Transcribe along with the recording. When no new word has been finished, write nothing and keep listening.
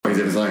he's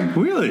ever seen.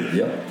 Really?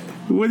 Yep.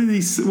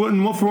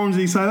 In what forums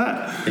did he say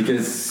that?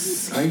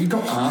 Because he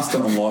got asked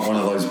it on like one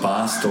of those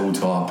bar stool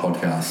type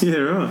podcasts. Yeah,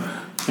 right.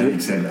 And he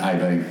said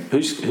AB.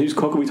 Whose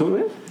cock are we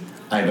talking about?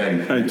 AB,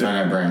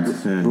 Antonio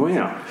Brown's. Yeah.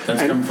 Wow.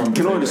 That's come from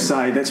can I TV. just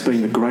say, that's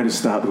been the greatest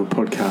start to a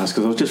podcast,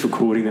 because I was just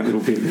recording that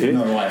little bit there.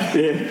 No way.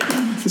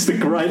 Yeah. It's the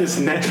greatest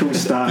natural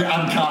start. The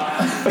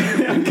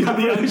uncut. Uncut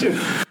the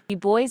ocean. You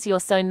boys, you're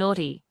so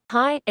naughty.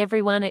 Hi,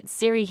 everyone, it's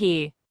Siri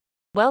here.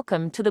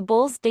 Welcome to the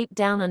Balls Deep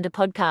Down Under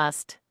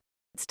podcast.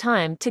 It's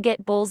time to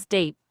get balls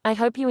deep. I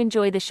hope you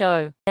enjoy the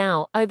show.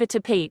 Now, over to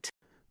Pete.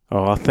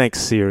 Oh, thanks,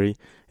 Siri.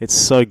 It's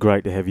so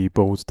great to have you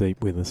balls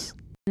deep with us.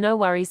 No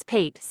worries,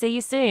 Pete. See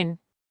you soon.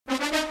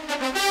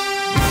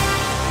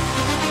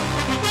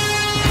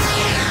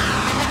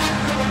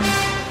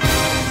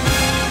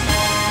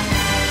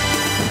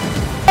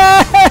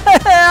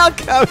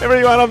 Welcome,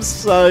 everyone. I'm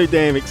so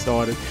damn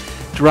excited.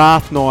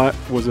 Draft night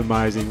was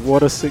amazing.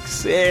 What a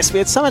success. We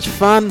had so much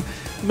fun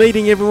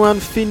meeting everyone.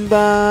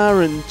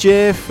 Finbar and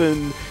Jeff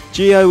and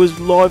Gio was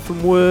live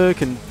from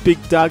work, and Big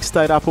Doug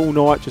stayed up all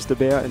night just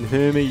about, and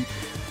Hermie,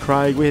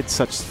 Craig. We had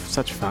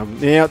such fun.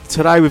 Now,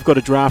 today we've got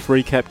a draft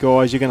recap,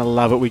 guys. You're going to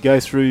love it. We go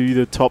through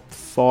the top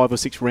 5 or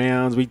 6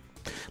 rounds. We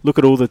look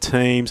at all the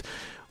teams.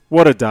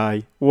 What a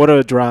day. What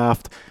a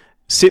draft.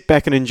 Sit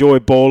back and enjoy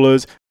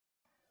ballers.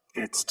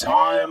 It's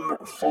time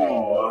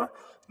for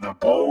the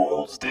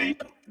Balls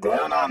Deep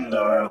Down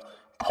Under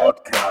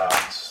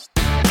podcast.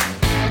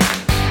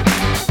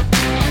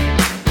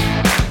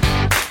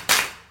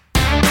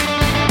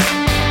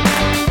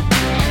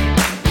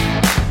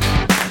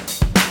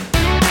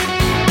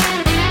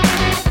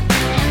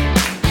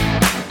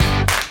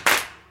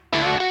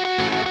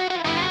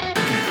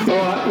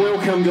 Alright,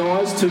 welcome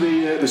guys to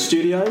the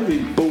studio,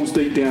 the Balls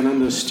Deep Down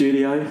Under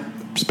studio.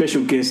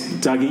 Special guest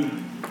Dougie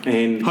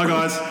and Hi,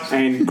 guys.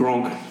 and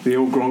Gronk, the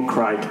old Gronk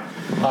Craig.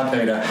 Hi,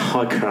 Peter.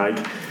 Hi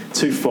Craig.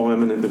 2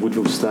 firemen at the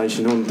Woodville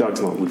station.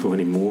 Doug's not at Woodville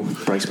anymore.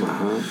 Breaks my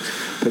heart.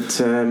 But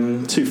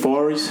 2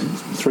 fireys,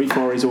 3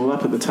 fireys all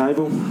up at the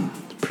table.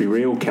 Pretty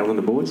real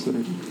calendar boys. If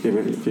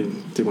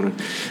you do want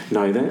to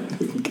know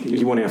that. If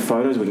you want our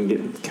photos, we can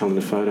get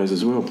calendar photos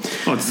as well.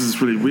 Oh, this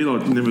is really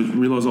weird. I never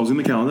realised I was in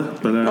the calendar.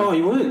 But Oh,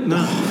 you weren't?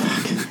 no.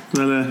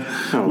 No.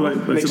 well,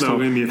 They next said they were time.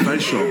 going to be a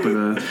face shot,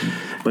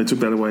 but they took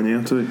that away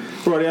now too.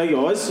 Rightio,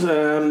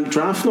 guys.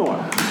 Draft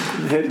night.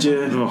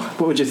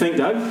 What would you think,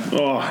 Doug?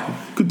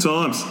 Oh, good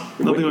times.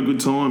 Nothing like good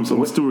times.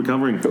 I'm still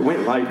recovering. It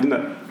went late, didn't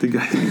it? Did go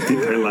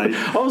late.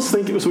 I was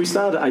thinking, we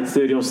started at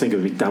 8:30. I was thinking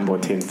it would be done by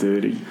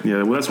 10:30.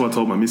 Yeah, well, that's what I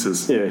told my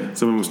missus. Yeah.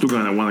 So when we're still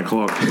going at 1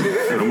 o'clock,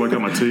 and I woke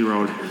up my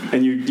 2-year-old.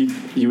 And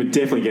you were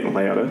definitely getting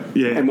louder.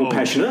 Yeah. And more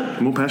passionate.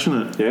 More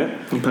passionate. Yeah.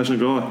 I'm a passionate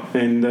guy.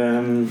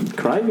 And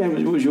Craig,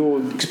 what was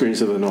your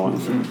experience of the night?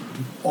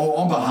 Well,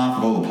 on behalf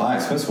of all the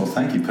players, first of all,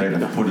 thank you, Peter,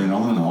 for putting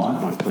on the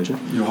night. My pleasure.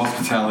 Your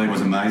hospitality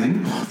was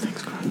amazing. Oh,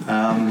 thanks,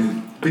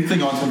 Craig. Big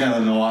thing I took out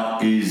of the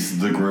night is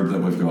the group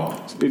that we've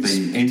got.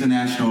 The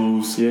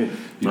internationals. Yeah.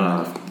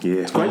 Yeah.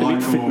 It's great to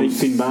meet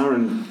Finbar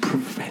and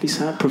how do you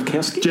say it?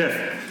 Pravkowski? Jeff.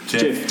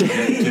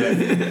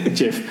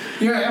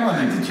 Yeah,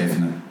 everyone needs a Jeff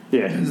in it.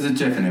 Yeah. There's a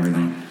Jeff in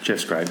everything.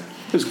 Jeff's great.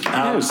 It was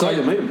great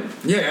to meet him.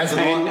 Yeah, as a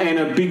night. And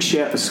a big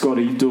shout to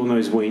Scotty doing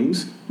those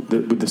wings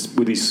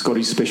with his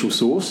Scotty special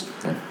sauce.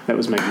 That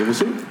was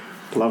magnificent.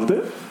 Loved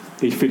it.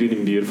 He fitted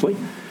in beautifully.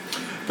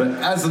 But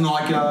as the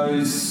night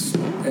goes,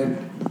 it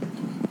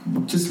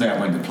just about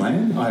went to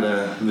plan. I had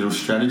a little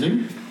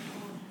strategy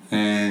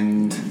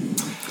and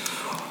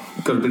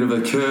got a bit of a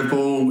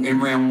curveball in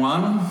round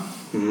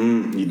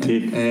 1. You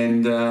did.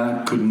 And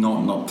could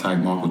not take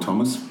Michael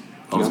Thomas.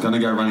 I was going to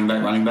go running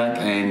back,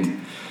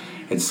 and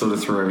it sort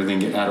of threw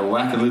everything out of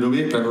whack a little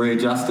bit, but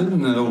readjusted,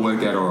 and it all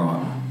worked out all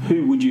right.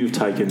 Who would you have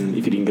taken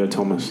if you didn't go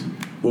Thomas?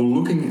 Well,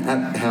 looking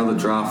at how the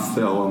draft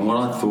fell and what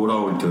I thought I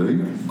would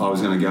do, I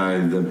was going to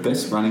go the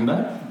best running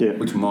back,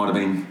 which might have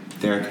been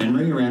Derrick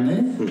Henry around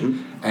there,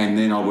 and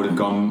then I would have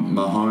gone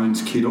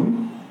Mahomes, Kittle,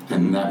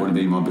 and that would have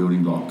been my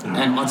building block.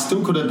 And I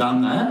still could have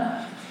done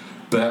that,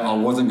 but I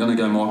wasn't going to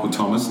go Michael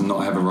Thomas and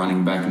not have a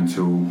running back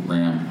until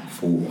round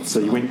 4. So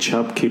you went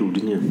Chubb, Kittle,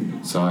 didn't you?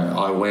 So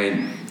I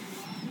went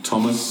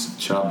Thomas,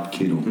 Chubb,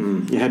 Kittle.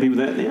 You happy with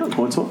that now,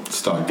 hindsight?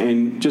 Stoked.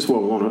 And just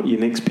while we're on it, your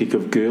next pick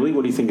of Gurley,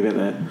 what do you think about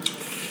that?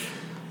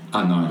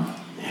 Unknown.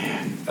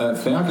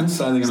 Falcons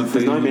say they're going to feed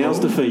There's no the mouths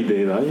ball. to feed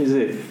there, though, is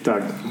it,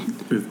 Doug?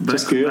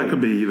 That could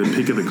be the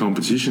pick of the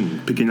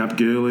competition. Picking up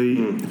Gurley.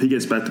 If he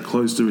gets back to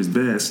close to his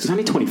best. He's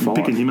only 25.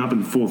 Picking him up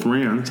in the 4th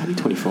round. He's only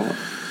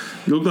 25.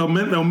 Look, they'll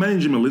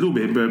manage him a little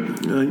bit, but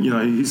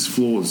his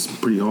floor's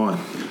pretty high.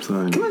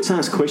 So Can I just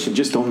ask a question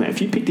just on that?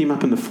 If you picked him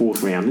up in the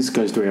 4th round, this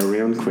goes to our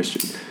round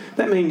question.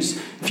 That means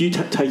if you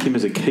take him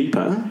as a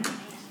keeper,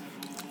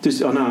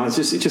 I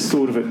just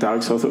thought of it,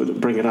 Doug, so I thought I'd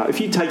bring it up. If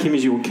you take him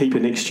as your keeper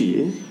next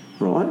year,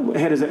 right?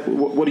 How does that?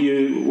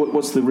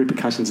 What's the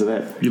repercussions of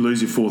that? you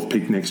lose your 4th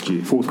pick next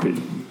year. 4th pick,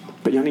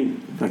 but you only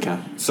okay.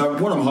 So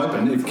what I'm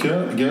hoping, if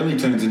Gurley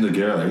turns into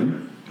Gurley,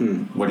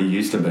 what he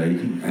used to be,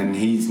 and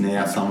he's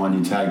now someone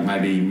you take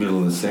maybe middle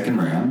of the 2nd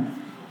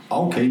round,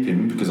 I'll keep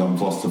him because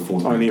I've lost the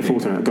fourth. Only a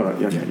fourth round. Got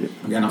it. Yeah, okay,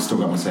 yeah. And I've still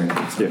got my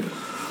second. So. Yeah.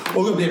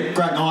 Well, great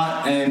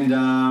night,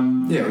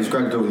 and it was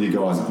great to do it with you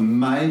guys. I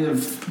may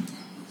have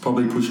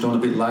probably pushed on a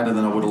bit later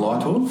than I would have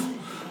liked to have.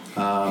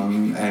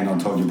 And I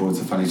told you boys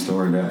a funny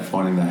story about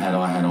finding the hat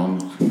I had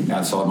on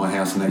outside my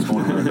house the next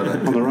morning when I got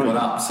it on the road. Got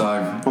up. So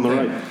on the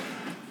road.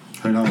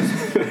 Who knows?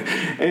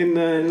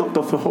 And knocked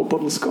off a whole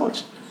bottle of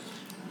scotch.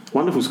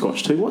 Wonderful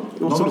scotch too.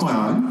 What Not sort on of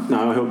my own.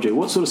 No, I helped you.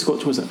 What sort of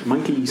scotch was it?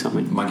 Monkey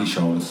something? Monkey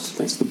shoulders.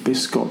 That's the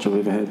best scotch I've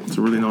ever had. It's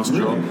a really nice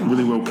job.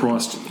 Really well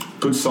priced.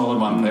 Good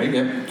solid one, Pete.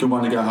 Yep. Good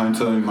one to go home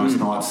to most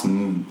nights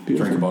and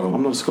Beautiful. drink a bottle.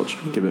 I'm not a scotch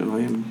drinker, but I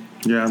am.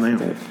 Yeah, I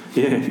know.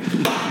 Yeah.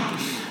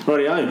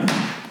 Rightio.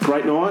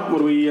 Great night. What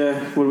are we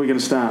going to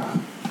start?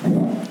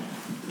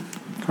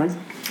 Craig?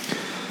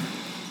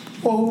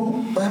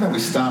 Well, how about we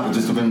start with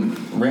just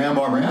looking round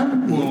by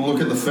round? We'll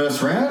look at the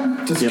first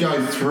round, just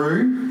go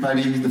through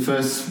maybe the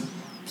first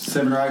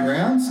 7 or 8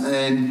 rounds,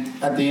 and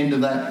at the end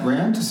of that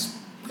round, just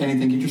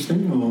anything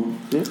interesting? Or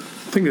I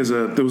think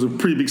there was a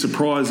pretty big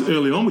surprise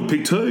early on with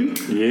pick 2.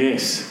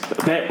 Yes,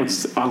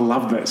 I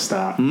loved that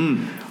start.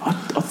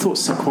 I thought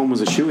Saquon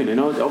was a shoo-in, and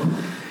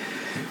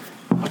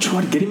I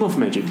tried to get him off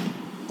Magic.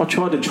 I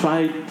tried to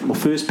trade my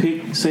first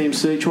pick,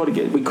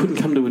 CMC, we couldn't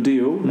come to a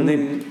deal, and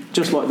then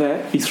just like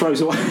that, he throws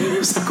away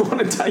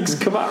Saquon and takes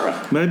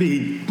Kamara.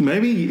 Maybe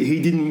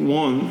he didn't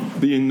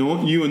want you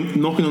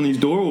knocking on his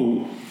door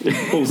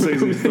all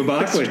season for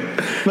Barkley.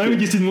 Maybe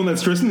he just didn't want that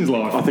stress in his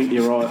life. I think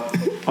you're right.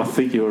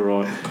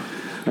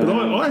 But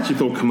I actually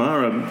thought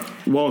Kamara,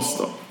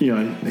 whilst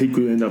he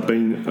could end up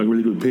being a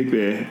really good pick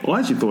there, I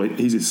actually thought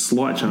he's a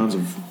slight chance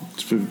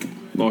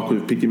I could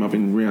have picked him up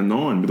in round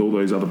 9 with all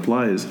those other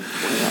players.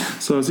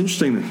 So it's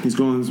interesting that he's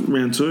gone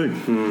round 2.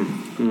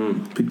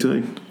 Pick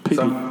 2.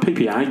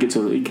 PPA he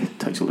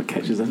takes all the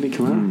catches, doesn't he,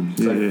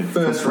 Kamara?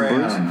 First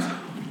round,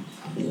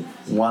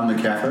 1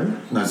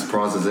 McCaffrey, no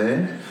surprises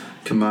there.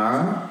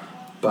 Kamara,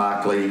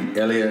 Barkley,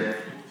 Elliott,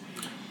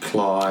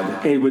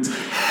 Clyde, Edwards,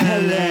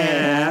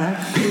 hello.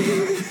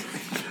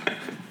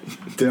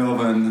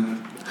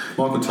 Delvin,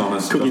 Michael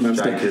Thomas, Josh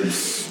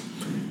Jacobs,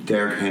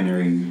 Derrick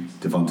Henry,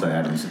 Devontae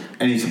Adams.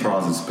 Any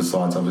surprises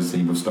besides,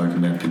 obviously, we've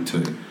spoken about pick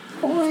 2?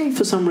 I,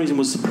 for some reason,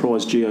 was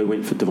surprised Gio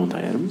went for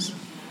Devontae Adams.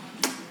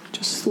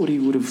 Just thought he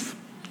would have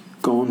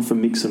gone for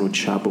Mixon or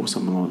Chubb or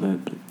something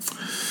like that.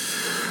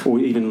 Or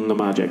even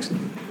Lamar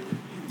Jackson.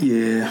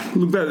 Yeah,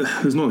 look,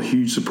 there's not a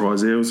huge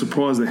surprise there. I was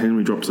surprised that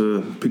Henry dropped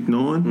to pick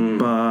 9,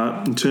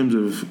 but in terms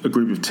of a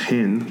group of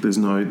 10, there's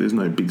no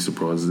big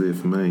surprises there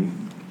for me.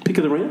 Pick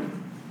of the round?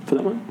 For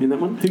that one, in that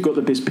one, who got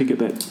the best pick at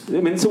that? I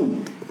mean, it's all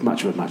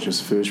much of a muchness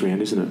first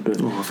round, isn't it?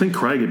 But I think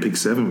Craig had picked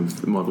 7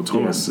 with Michael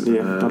Thomas.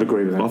 Yeah, I'd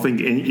agree with that. I think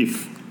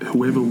if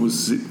whoever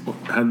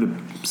had the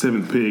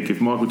 7th pick, if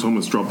Michael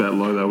Thomas dropped that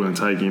low, they were going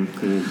to take him.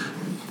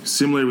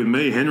 Similarly with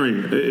me, Henry.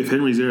 If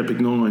Henry's there at pick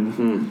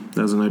 9,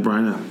 that was a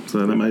no-brainer.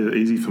 So that made it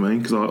easy for me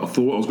because I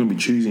thought I was going to be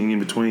choosing in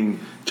between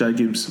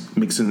Jacobs,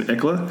 Mixon,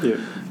 Eckler. Yeah,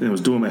 and it was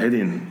doing my head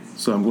in.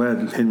 So I'm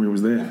glad Henry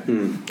was there.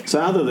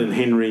 So other than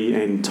Henry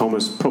and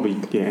Thomas, probably,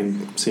 and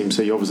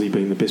CMC obviously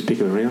being the best pick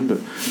of the round, but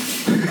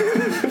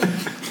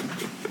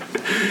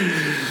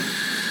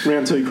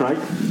round 2, Craig.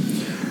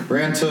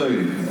 Round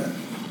 2,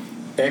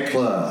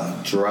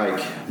 Eckler,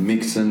 Drake,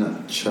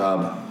 Mixon,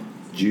 Chubb,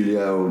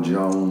 Julio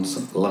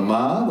Jones,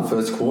 Lamar, the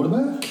first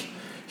quarterback,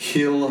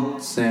 Hill,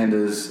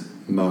 Sanders,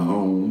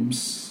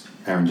 Mahomes,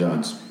 Aaron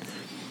Jones.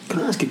 Can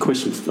I ask you a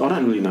question? I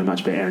don't really know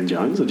much about Aaron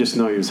Jones. I just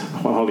know he was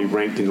highly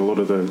ranked in a lot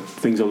of the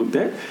things I looked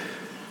at.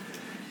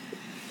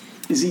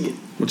 Is he?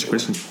 What's your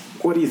question?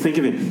 What do you think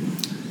of him?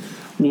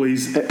 Well,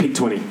 he's at pick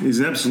 20. He's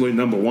an absolute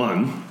number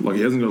 1. Like,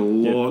 he hasn't got a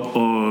lot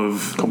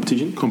of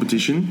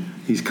competition.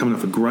 He's coming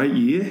off a great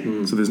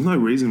year, so there's no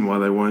reason why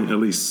they won't. At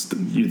least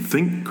you'd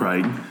think,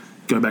 Craig,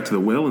 go back to the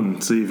well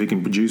and see if he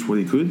can produce what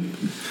he could.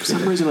 For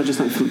some reason, I just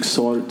don't feel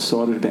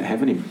excited about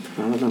having him.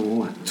 I don't know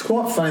why. It's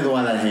quite funny the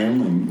way they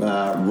handle him.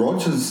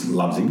 Rodgers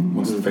loves him,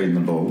 wants to feed him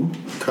the ball.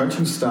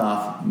 Coaching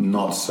staff,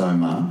 not so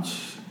much.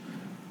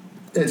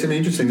 It's going to be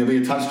interesting. There'll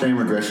be a touchdown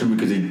regression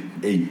because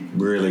he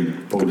really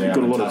pulled out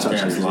the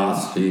touchdowns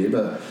last year.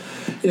 But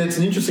yeah, it's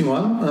an interesting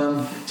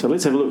one. So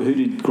let's have a look. Who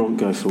did Gronk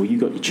go for? You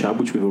got your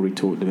Chubb, which we've already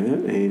talked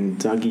about, and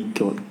Dougie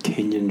got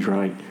Kenyon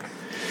Drake.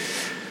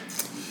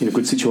 In a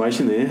good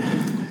situation there.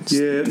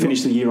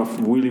 Finished the year off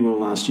really well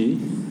last year.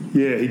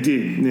 Yeah, he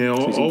did. Now,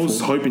 I was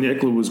hoping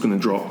Eckler was going to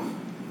drop.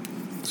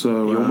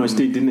 So he almost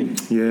did, didn't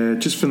he? Yeah,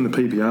 just from the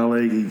PPR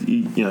league,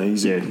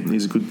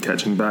 he's a good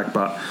catching back.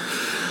 But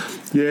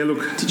yeah,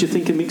 look. Did you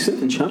think of Mixon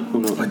and Chubb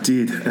or not? I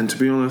did, and to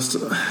be honest,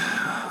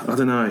 I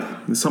don't know.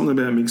 There's something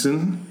about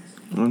Mixon.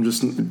 I'm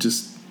just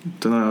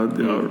don't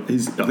know. I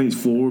think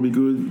his floor will be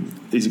good.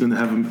 Is he going to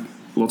have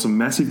lots of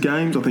massive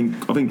games? I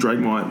think Drake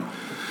might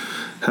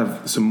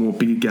have some more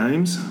bigger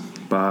games,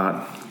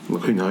 but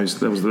look, who knows?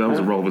 That was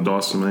a roll of the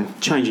dice for me.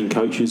 Changing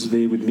coaches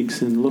there with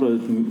Mixon, a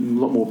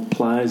lot more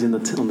players on the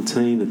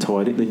team.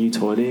 The new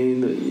tight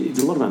end. There's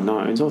a lot of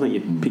unknowns. I think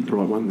you picked the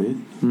right one there.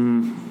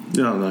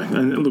 Yeah, I don't know.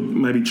 And look,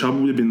 maybe Chubb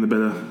would have been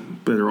the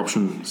better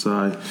option.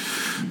 So,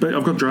 but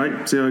I've got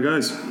Drake. See how it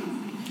goes.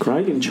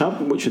 Craig and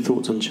Chubb. What's your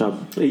thoughts on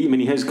Chubb? I mean,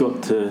 he has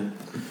got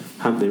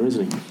Hunt there,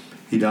 isn't he?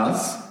 He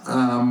does.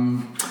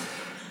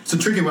 It's a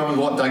tricky one with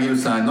what Dougie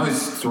was saying.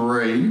 Those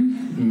three,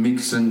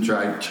 Mixon,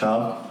 Drake,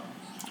 Chubb,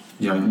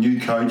 new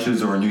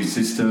coaches or a new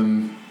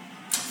system.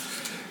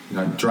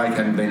 Drake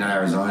hadn't been in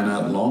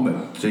Arizona long,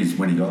 but geez,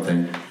 when he got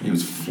there, he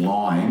was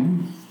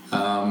flying.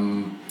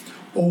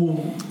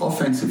 All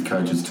offensive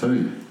coaches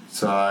too.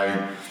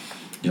 So,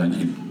 you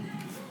could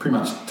pretty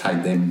much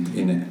take them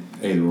in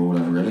either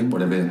order, really,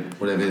 whatever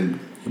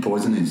the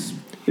poison is.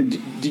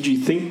 Did you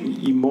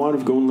think you might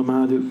have gone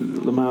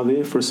Lamar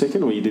there for a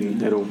second, or you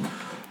didn't at all?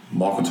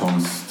 Michael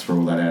Thomas threw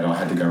all that out. I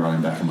had to go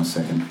running back in my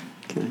second.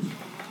 Okay.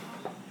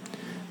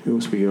 Who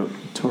else we got?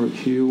 Torrey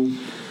Hill,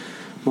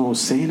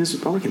 Miles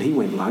Sanders. I reckon he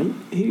went late.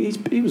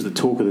 He was the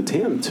talk of the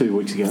town 2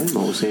 weeks ago,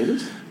 Miles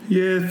Sanders.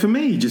 Yeah, for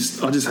me, I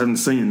just hadn't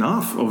seen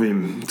enough of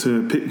him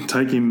to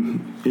take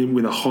him in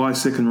with a high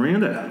second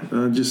rounder.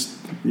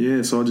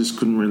 So I just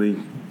couldn't really.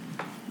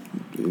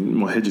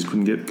 My head just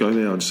couldn't go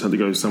there. I just had to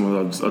go with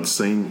someone that I'd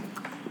seen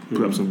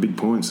put up some big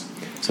points.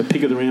 So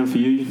pick of the round for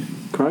you,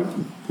 Craig,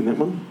 in that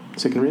one,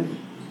 second round?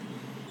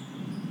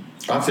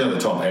 I've at the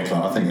top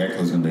Eckler. I think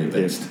Eckler's going to be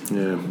a beast.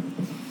 Yeah.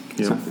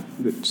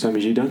 Same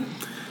as you, Doug?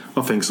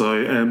 I think so.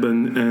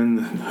 And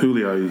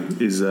Julio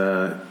is,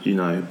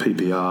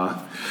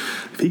 PPR.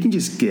 If he can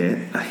just get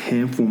a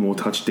handful more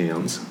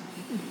touchdowns,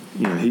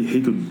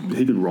 he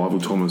could rival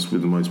Thomas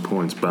with the most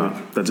points.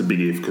 But that's a big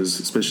if, because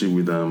especially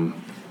with old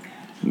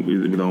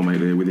mate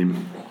there with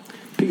him.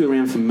 Pick of the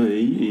round for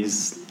me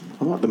is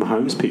I like the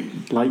Mahomes pick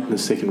late in the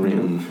second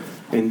round,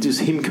 and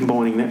just him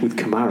combining that with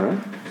Kamara.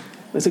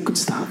 That's a good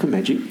start for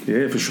Magic.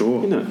 Yeah, for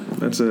sure. Isn't it?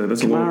 That's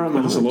a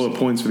lot of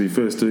points for the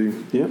first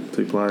two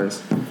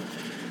players.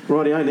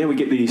 Rightio, now we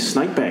get the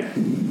snake back.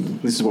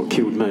 This is what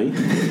killed me.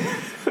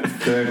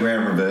 Third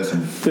round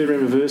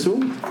reversal.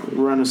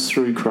 Run us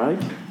through, Craig.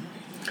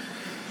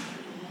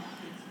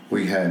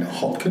 We had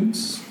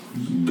Hopkins,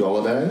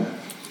 Golladay,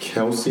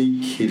 Kelsey,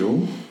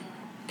 Kittle,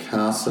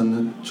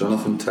 Carson,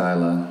 Jonathan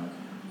Taylor,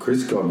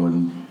 Chris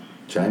Godwin,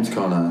 James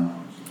Conner,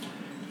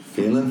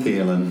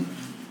 Thielen,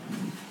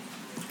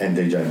 and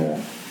DJ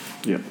Moore.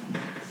 Yep.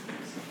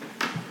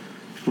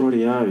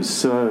 Rightio,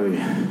 so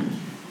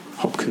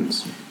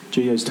Hopkins.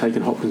 Gio's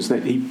taken Hopkins.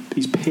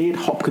 He's paired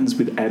Hopkins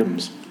with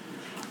Adams.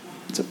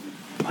 It's a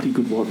bloody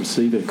good wide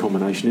receiver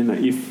combination, isn't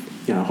it?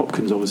 If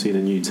Hopkins obviously in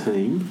a new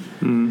team,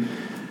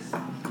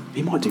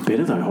 he might do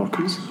better though.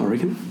 Hopkins, I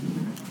reckon.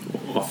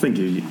 I think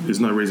there's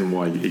no reason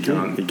why he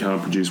can't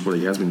produce what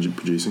he has been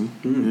producing.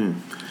 Yeah.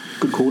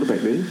 Good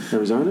quarterback there,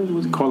 Arizona.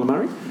 Was it Kyler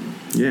Murray?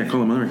 Yeah,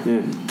 Kyler Murray.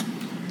 Yeah.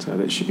 So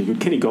that should be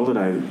good. Kenny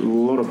Golladay, a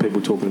lot of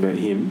people talking about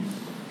him.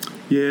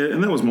 Yeah,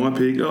 and that was my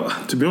pick.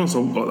 To be honest,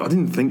 I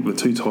didn't think the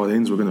two tight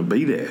ends were going to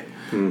be there.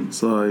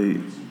 So,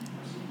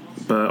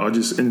 but I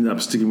just ended up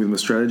sticking with my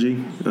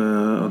strategy.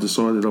 I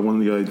decided I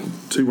wanted to go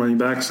 2 running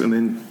backs and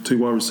then 2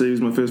 wide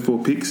receivers, my first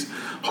 4 picks,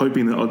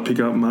 hoping that I'd pick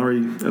up Murray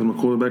as my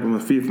quarterback on my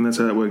 5th, and that's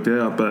how it worked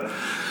out. But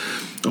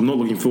I'm not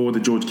looking forward to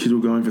George Kittle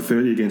going for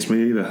 30 against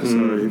me either.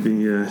 So it'd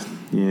be,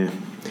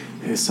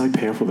 It's so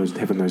powerful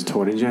having those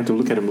tight ends. You have to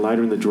look at them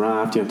later in the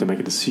draft. You have to make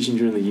a decision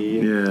during the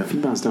year. Yeah.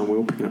 Finbar's done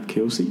well picking up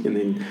Kelsey. And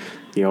then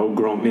the old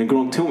Gronk. Now,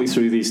 Gronk, tell me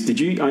through this. Did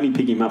you only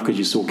pick him up because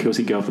you saw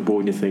Kelsey go off the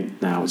board and you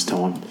think, no, it's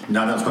time?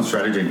 No, that's my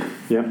strategy.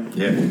 Yep.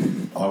 Yeah.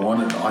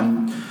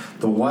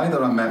 The way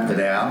that I mapped it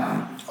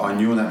out, I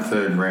knew in that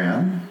third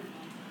round,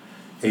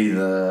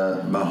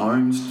 either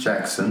Mahomes,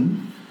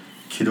 Jackson,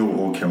 Kittle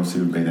or Kelsey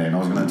would be there. And I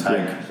was going to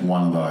take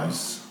one of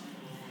those.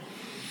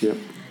 Yep.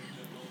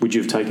 Would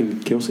you have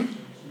taken Kelsey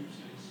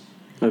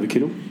over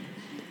Kittle?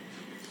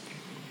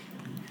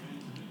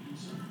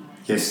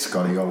 Yes,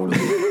 Scotty, I would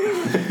have.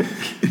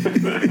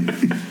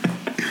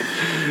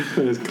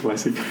 That is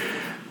classic.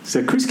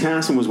 So Chris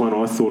Carson was one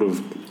I thought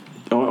of.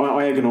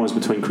 I agonised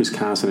between Chris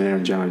Carson and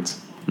Aaron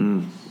Jones.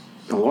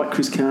 I like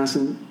Chris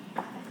Carson,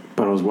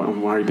 but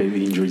I'm worried about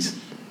the injuries.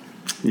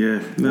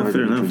 Yeah, no,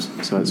 fair enough.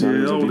 So I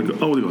would have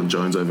gone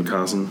Jones over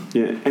Carson.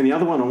 Yeah, and the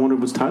other one I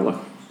wanted was Taylor.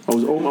 I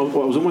was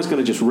almost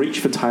going to just reach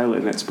for Taylor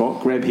in that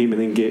spot, grab him,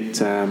 and then get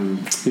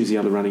who's the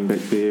other running back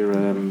there?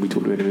 We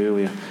talked about him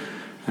earlier.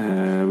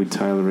 With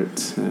Taylor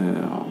at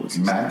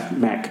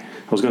Mac.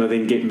 I was going to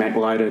then get Mac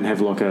later and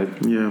have like a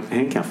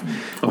handcuff.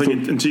 I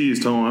think in 2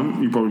 years'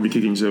 time, you'd probably be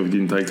kicking yourself if you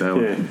didn't take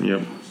Taylor. Yeah.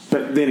 Yep.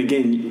 But then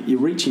again, you're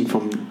reaching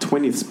from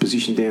 20th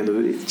position down to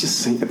it just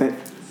seemed at that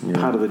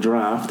part of the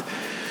draft.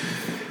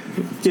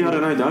 Yeah, I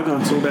don't know,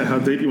 Doug. It's all about how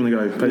deep you want to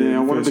go.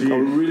 I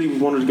really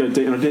wanted to go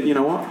deep, and I didn't. You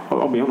know what?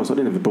 I'll be honest. I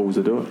didn't have the balls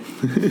to do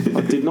it.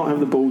 I did not have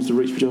the balls to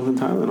reach for Jonathan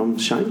Taylor, and I'm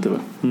ashamed of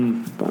it.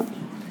 But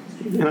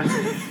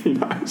who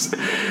knows?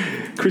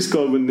 Chris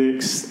Godwin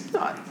next.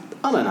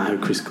 I don't know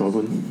Chris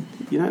Godwin.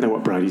 You don't know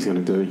what Brady's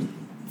going to do.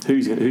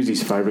 Who's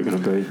his favourite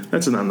going to be?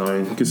 That's an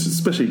unknown, because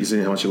especially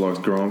considering how much he likes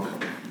Gronk.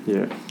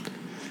 Yeah.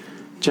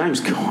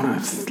 James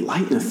Conner,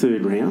 late in the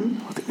third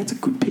round. I think that's a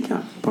good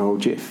pickup by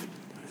old Jeff.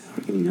 I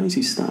reckon he knows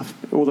his stuff.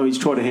 Although he's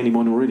tried to hand him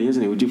on already,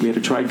 hasn't he? We had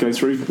a trade go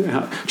through,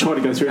 try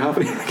to go through half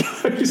an hour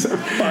ago. So,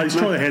 but he's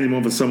trying to hand him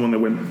on for someone that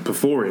went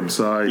before him.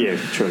 So yeah,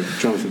 true.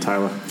 Jonathan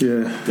Taylor.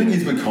 Yeah. The thing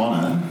is,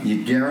 McConnor,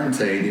 you're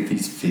guaranteed if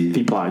he's fit, if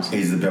he plays,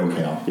 he's the bell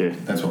cow. Yeah,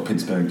 that's what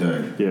Pittsburgh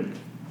do.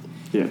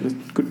 Yeah.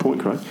 Good point,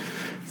 Craig.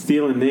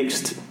 Thielen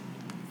next.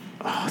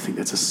 I think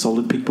that's a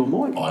solid pick by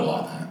Mike. I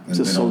like that. It's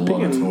There's been a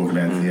lot of talk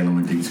about Thielen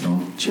when Dick's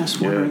gone.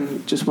 Just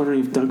wondering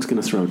if Doug's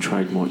going to throw a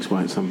trade Mike's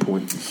way at some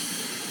point.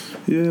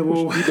 Yeah,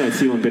 well, you know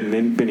Thielen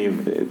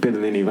better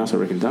than any of us, I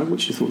reckon. Doug,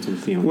 what's your thoughts on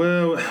Thielen?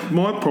 Well,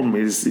 my problem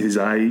is his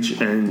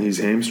age and his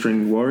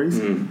hamstring worries.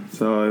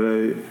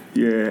 So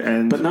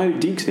but no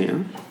Diggs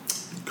now.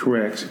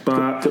 Correct,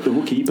 but got the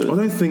rookie. But I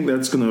don't think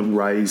that's going to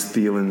raise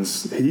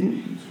Thielen's.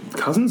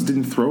 Cousins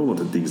didn't throw a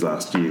lot of Diggs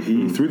last year.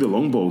 He threw the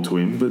long ball to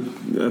him, but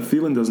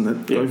Thielen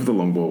doesn't go for the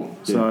long ball.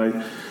 So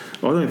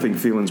I don't think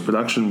Thielen's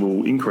production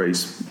will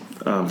increase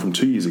from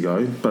 2 years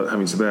ago. But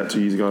having said that,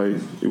 2 years ago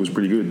it was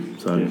pretty good.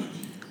 So. Yeah.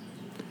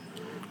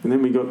 And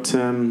then we got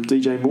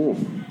DJ Moore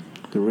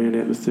to round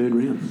out the third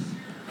round.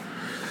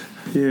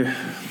 Yeah,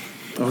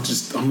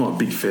 I'm not a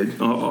big fan.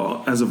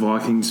 As a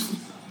Vikings,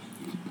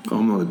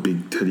 I'm not a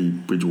big Teddy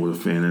Bridgewater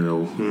fan at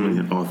all.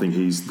 I think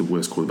he's the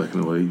worst quarterback in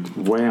the league.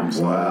 Wow.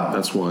 So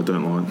that's why I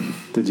don't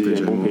like the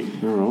DJ Moore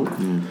pick. All right.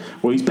 Yeah.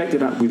 Well, he's backed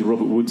it up with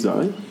Robert Woods,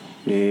 though.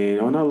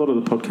 And I know a lot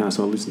of the podcasts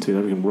I listen to,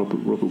 they reckon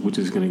Robert Woods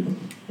is going to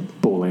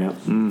ball out.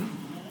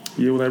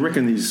 Yeah, well, they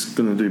reckon he's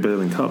going to do better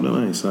than Cup,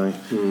 don't they? So...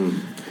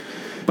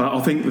 But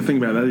I think the thing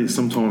about that is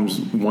sometimes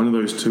one of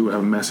those two will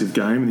have a massive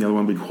game and the other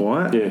one will be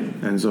quiet. Yeah.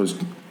 And so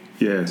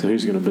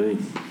who's going to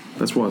be?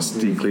 That's why I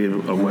steer clear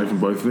away from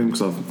both of them,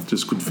 because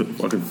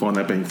I could find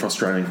that being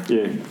frustrating.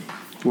 Yeah. You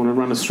want to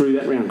run us through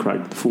that round,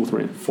 Craig? The fourth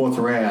round. Fourth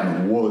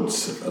round: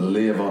 Woods,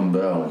 Le'Veon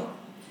Bell,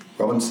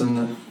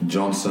 Robinson,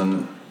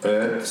 Johnson,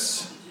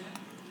 Ertz,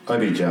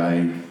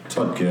 OBJ,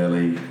 Todd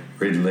Gurley,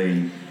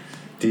 Ridley,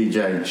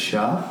 DJ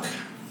Shark,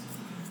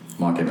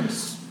 Mike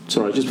Evans.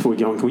 Sorry, just before we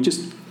go on, can we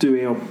just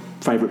do our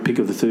favourite pick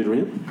of the third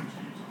round?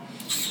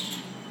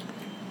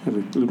 Have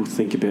a little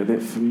think about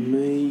that for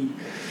me.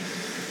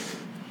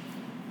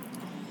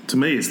 To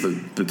me, it's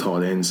the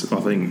tight ends. I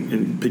think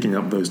in picking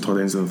up those tight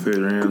ends in the third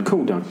round, good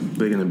call, Doug.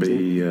 They're going to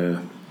be,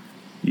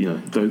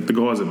 the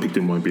guys that picked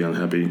him won't be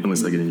unhappy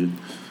unless they get injured.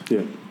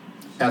 Yeah.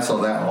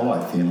 Outside that, I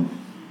like Thielen.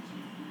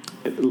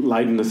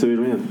 Late in the third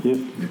round,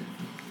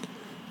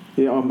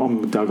 yeah, I'm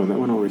with Doug on that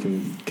one. I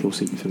reckon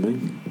Kelsey for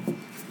me.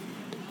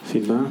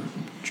 Finbar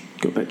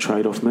got that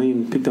trade off me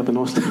and picked up a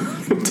nice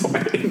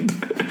tight end.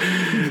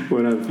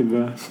 Well done,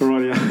 Finbar. All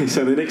right,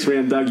 so the next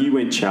round, Doug, you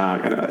went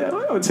Chark. And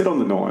I said on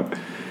the night,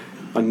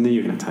 I knew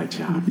you were going to take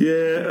Chark.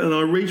 Yeah, and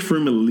I reached for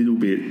him a little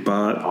bit,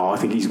 but... I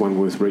think he's one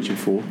worth reaching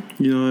for.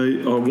 You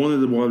know, I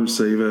wanted a wide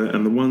receiver,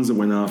 and the ones that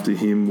went after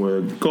him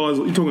were guys...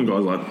 You're talking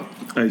guys like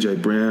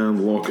AJ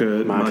Brown,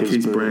 Lockett,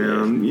 Marquise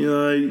Brown, you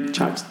know...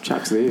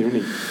 Chuck's there, isn't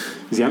he?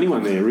 He's the only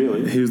one there,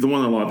 really. He was the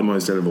one I liked the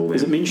most out of all them.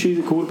 Is it Minshew,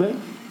 the quarterback?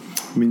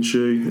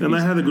 Minshew. And they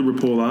had a good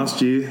rapport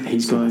last year.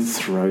 He's going to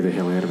throw the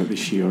hell out of it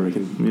this year, I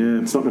reckon.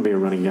 Yeah. It's not going to be a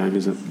running game,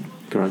 is it?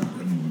 Great.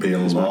 Be a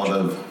lot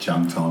of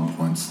junk time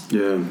points.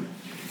 Yeah.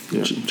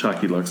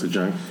 Chucky likes the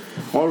junk.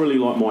 I really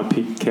like my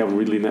pick, Calvin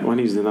Ridley, in that one.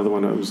 He's another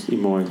one that was in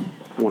my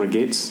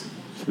want-to-gets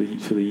for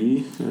the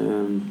year.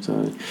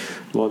 So,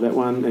 like that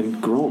one.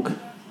 And Gronk.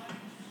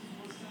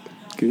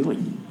 Gurley.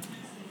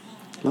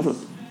 Love it.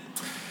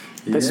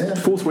 Yeah.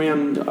 That's fourth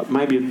round,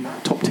 maybe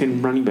a top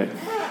 10 running back.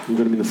 We've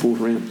got him in the fourth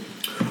round.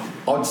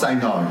 I'd say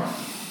no.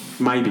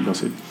 Maybe, I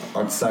said.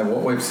 I'd say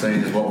what we've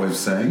seen is what we've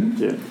seen.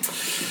 Yeah.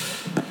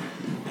 But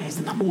he's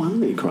the number one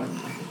there, Craig.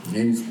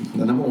 He's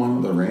the number one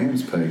at the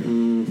Rams, Pete.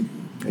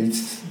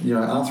 He's,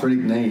 arthritic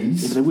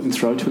knees. Yeah, but they wouldn't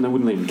throw to him, they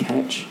wouldn't let him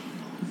catch.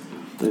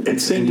 They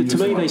seem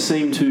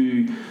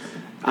to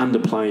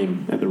underplay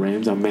him at the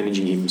Rams. They're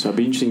managing him. So it'd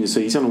be interesting to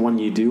see. He's on a 1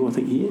 year deal, I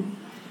think, here.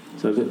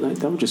 So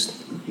they'll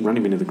just run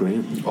him into the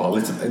ground. Oh,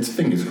 it's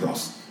fingers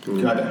crossed.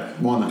 Go back,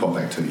 wind the clock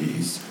back 2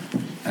 years.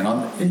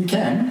 And he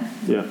can.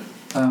 Yeah.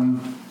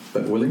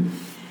 But will he?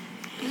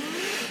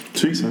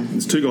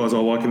 There's two guys I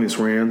like in this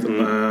round.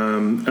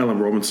 Allen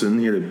Robinson,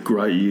 he had a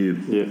great year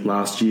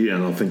last year,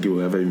 and I think he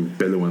will have an even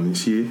better one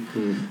this year.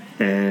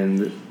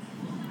 And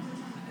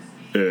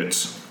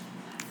Ertz.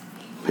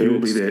 He will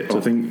be there.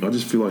 I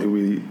just feel like he'll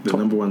be the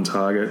number one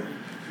target.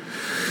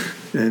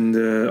 And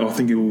I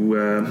think he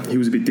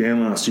was a bit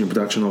down last year in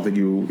production. I think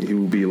he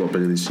will be a lot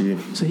better this year.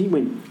 So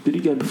did he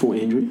go before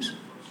Andrews?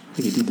 I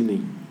think he did, didn't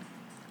he?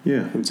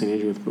 Yeah. I haven't seen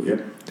Andrews before.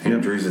 Yep.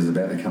 Andrews is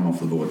about to come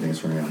off the board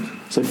next round.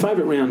 So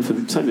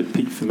favourite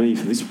pick for me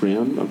for this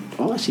round,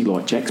 I actually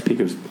like Jack's pick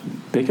of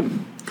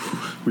Beckham.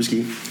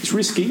 Risky. It's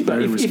risky,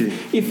 but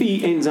if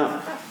he ends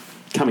up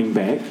coming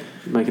back,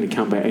 making a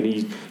comeback, and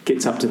he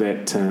gets up to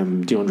that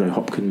DeAndre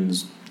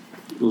Hopkins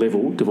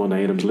level,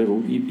 Devontae Adams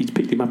level, he's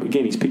picked him up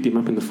again. He's picked him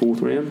up in the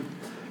fourth round,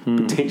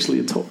 potentially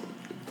a top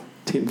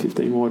 10,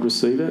 15 wide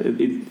receiver.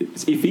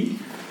 It's iffy,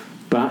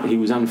 but he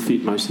was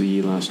unfit most of the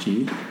year last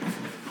year.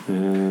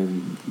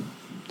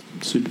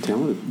 Super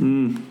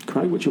talented.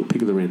 Craig, what's your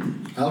pick of the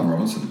round? Allen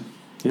Robinson.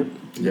 Yep.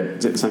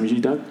 Is that the same as you,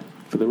 Doug,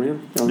 for the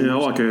round? Yeah, I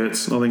like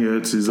Ertz. I think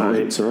Ertz is...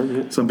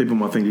 Some people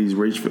might think he's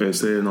reached for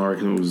Ertz there, and I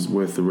reckon it was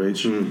worth the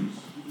reach.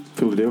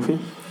 Philadelphia?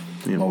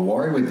 Yeah. My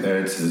worry with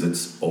Ertz is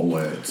it's all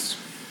Ertz.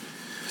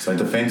 So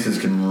defences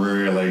can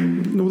really...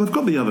 No, they've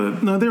got the other...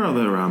 No, their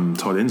other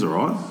tight ends are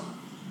right.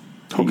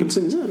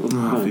 Hawkinson, is it?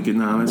 I forget.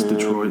 No, that's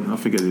Detroit. I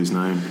forget his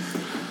name.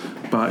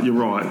 But you're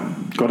right.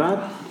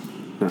 Goddard?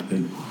 No.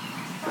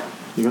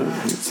 You got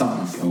it?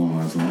 Something along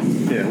those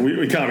lines. Yeah,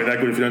 we can't be that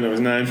good if you don't know his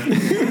name.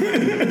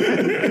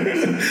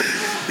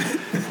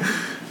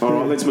 All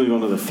right, let's move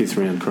on to the 5th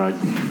round, Craig.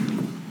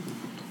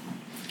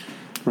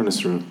 Run us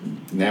through it.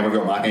 Now we've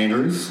got Mark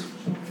Andrews,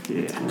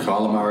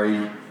 Kyler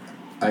Murray,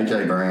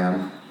 AJ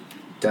Brown,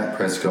 Dak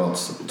Prescott,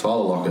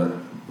 Tyler Lockett,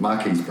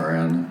 Marquise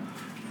Brown,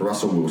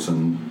 Russell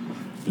Wilson,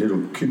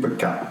 Little Cooper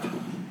Cup,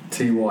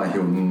 T.Y.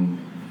 Hilton,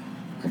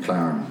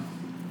 McLaren.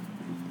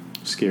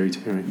 Scary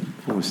Terry.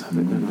 I always say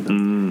that,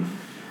 don't I?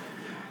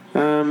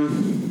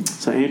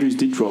 So Andrews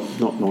did drop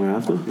not long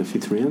after the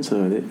 5th round,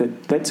 so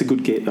that's a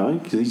good get though,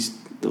 because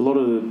a lot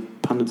of the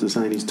pundits are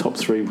saying he's top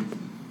 3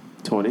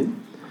 tight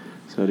end.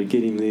 So to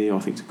get him there, I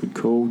think it's a good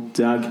call.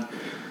 Doug,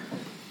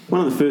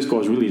 one of the first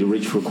guys really to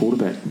reach for a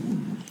quarterback.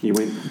 You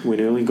went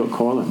early and got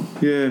Kyler.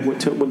 Yeah.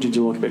 What did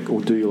you like about,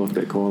 or do you like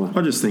about Kyler?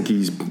 I just think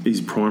he's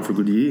primed for a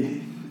good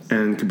year,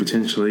 and could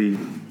potentially.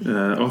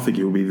 I think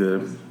he'll be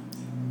the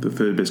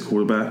 3rd best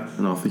quarterback,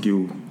 and I think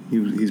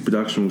his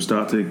production will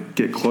start to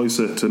get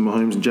closer to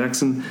Mahomes and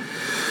Jackson.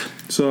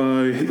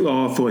 So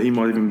I thought he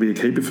might even be a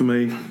keeper for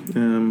me.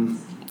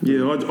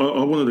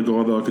 I wanted a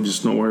guy that I could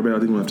just not worry about. I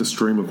didn't have to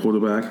stream a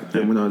quarterback.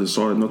 And when I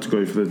decided not to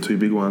go for the 2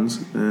 big ones,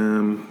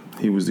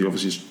 he was the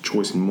obvious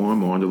choice in my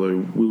mind,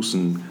 although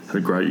Wilson had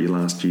a great year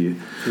last year.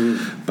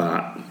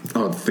 But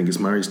I think it's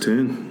Murray's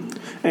turn.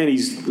 And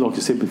he's, like I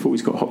said before,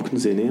 he's got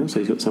Hopkins there now, so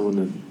he's got someone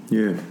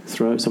to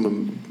throw,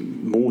 someone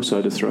more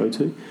so to throw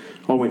to.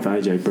 I went for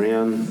AJ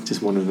Brown,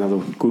 just wanted another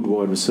good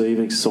wide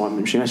receiver,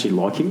 excitement machine. I actually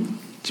like him.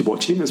 To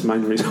watch him, that's the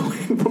main reason I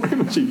went for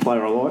him. Actually, a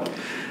player I like.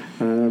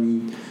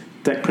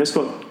 Dak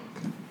Prescott,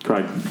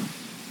 Craig.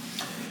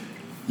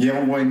 Yeah,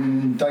 well,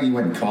 when Dougie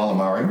went Kyler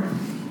Murray,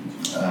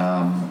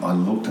 I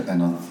looked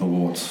and I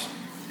thought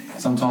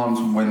sometimes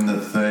when the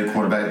 3rd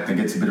quarterback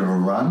gets a bit of a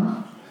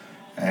run,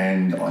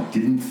 and I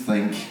didn't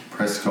think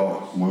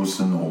Prescott,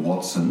 Wilson or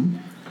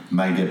Watson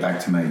may get back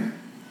to me.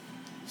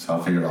 So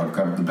I figured I'd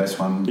grab the best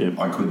one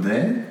I could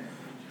there,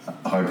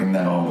 hoping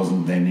that I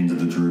wasn't then into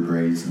the Drew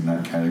Brees in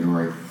that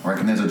category. I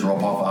reckon there's a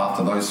drop-off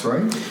after those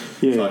 3.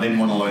 Yeah. So I didn't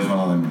want to lose one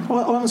of them.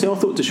 Honestly, I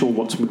thought Deshaun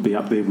Watson would be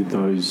up there with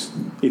those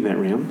in that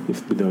round,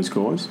 with those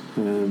guys.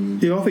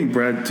 I think,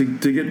 Brad, to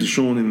get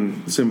Deshaun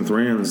in the 7th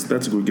round,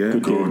 that's a good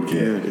get.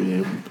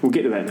 Yeah. We'll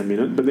get to that in a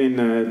minute. But then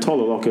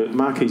Tyler Lockett,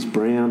 Marquise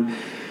Brown.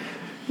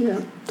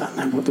 Yeah, don't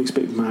know what to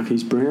expect with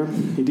Marquise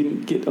Brown. He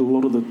didn't get a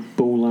lot of the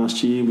ball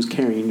last year, was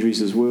carrying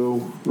injuries as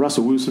well.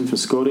 Russell Wilson for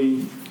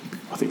Scotty.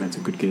 I think that's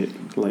a good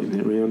get late in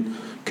that round.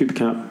 Cooper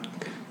Cup.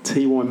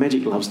 T.Y.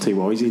 Magic loves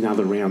T.Y. He's in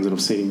other rounds and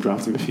I've seen him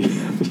draft him a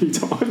few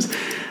times.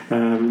 I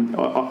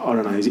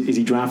don't know. Is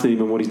he drafted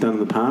him on what he's done in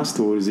the past,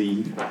 or is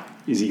he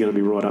going to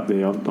be right up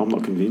there? I'm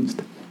not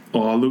convinced.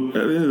 Oh, look,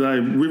 at the end of the day,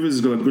 Rivers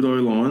has got a good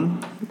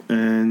O-line,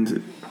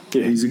 and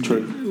he's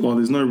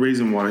there's no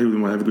reason why he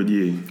wouldn't have a good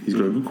year. He's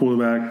got a good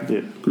quarterback,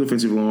 good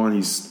offensive line.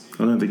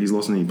 I don't think he's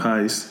lost any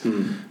pace.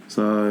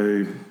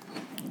 So,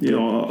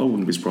 I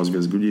wouldn't be surprised if he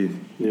has a good year.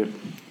 Yeah.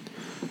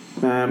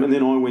 And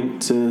then I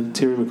went to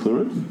Terry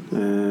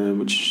McLaurin,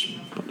 which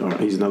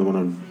he's another one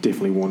I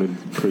definitely wanted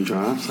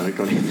pre-draft, so I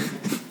got him.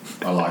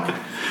 I like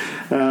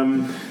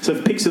it.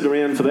 So picks of the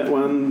round for that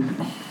one.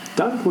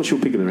 Doug, what's your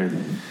pick of the round?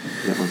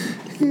 That one.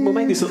 Should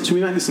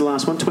we make this the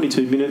last one?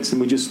 22 minutes, and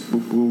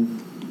we'll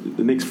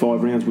the next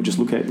 5 rounds we'll just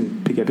look at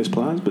and pick our best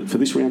players. But for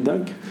this round,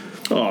 Doug?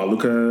 Oh,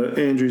 look,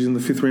 Andrews in the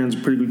 5th round is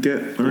a pretty good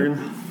get, I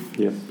reckon.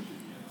 Yep.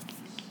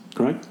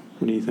 Great.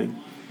 What do you think?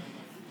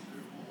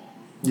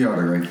 Yeah, I'd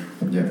agree.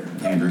 Yeah,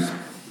 Andrews.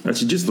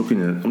 Actually,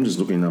 I'm just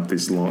looking up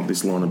this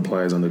line of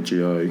players under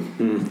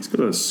Gio. He's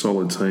got a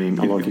solid team.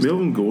 If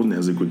Melvin Gordon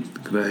has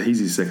he's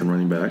his 2nd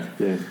running back.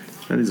 Yeah,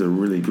 that is a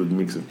really good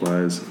mix of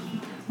players.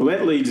 Well,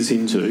 that leads us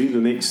into the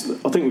next.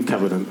 I think we've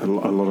covered a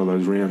lot of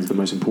those rounds, the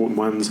most important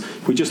ones.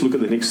 If we just look at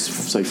the next,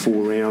 say,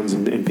 4 rounds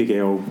and pick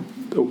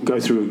go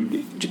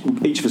through,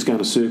 each of us go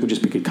in a circle,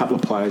 just pick a couple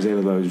of players out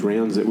of those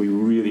rounds that we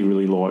really,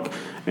 really like.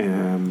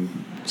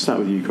 Start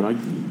with you, Craig.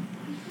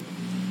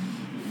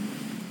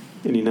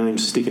 Any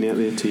names sticking out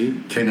there to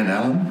you? Keenan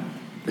Allen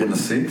in the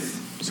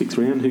 6th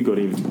round. Who got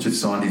him? Just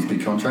signed his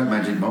big contract,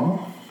 Magic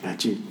Moore.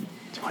 Magic.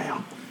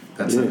 Wow.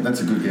 That's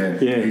a good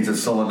get. Yeah. He's a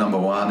solid number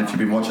 1. If you've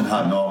been watching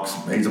Hard Knocks,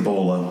 he's a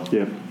baller.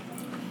 Yeah.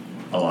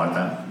 I like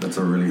that. That's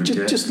a really good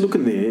get. Just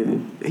looking there,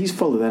 he's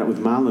followed that up with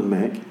Marlon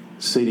Mack,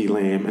 CeeDee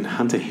Lamb, and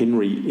Hunter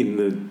Henry in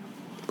the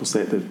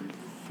 4th,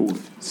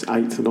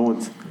 8th,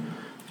 9th.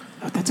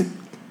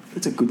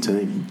 That's a good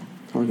team.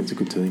 I reckon it's a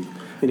good team.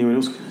 Anyone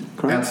else?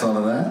 Craig? Outside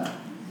of that,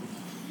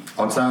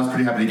 I'd say I was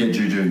pretty happy to get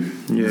Juju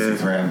in the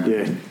 6th round.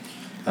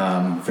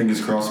 Yeah.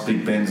 Fingers crossed,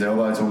 Big Ben's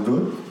elbow's all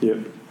good. Yep.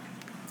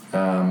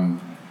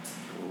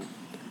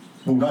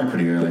 We'll go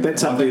pretty early.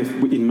 That's up there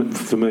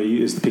for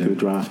me is the pick of the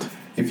draft.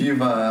 If you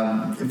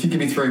give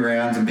me 3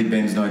 rounds and Big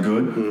Ben's no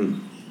good,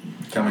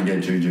 come and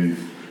get Juju.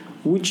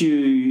 Would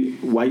you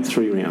wait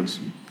 3 rounds?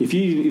 If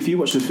you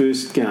watch the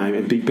first game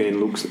and Big Ben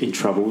looks in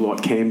trouble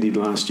like Cam did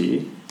last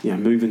year,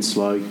 moving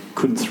slow,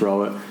 couldn't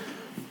throw it,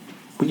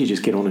 wouldn't you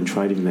just get on and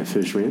trade him in that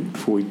first round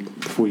before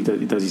he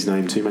does his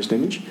name too much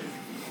damage?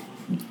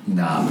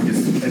 Nah,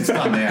 because it's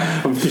done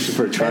now. I'm fishing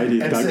for a trade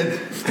here, Doug.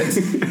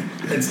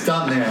 It's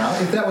done now.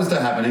 If that was to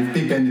happen, if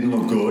Big Ben didn't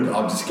look good,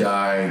 I'd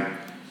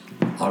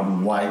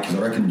wait because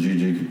I reckon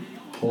Juju could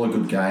pull a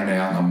good game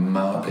out and I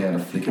might be able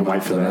to flick him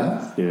wait for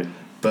that. Yeah.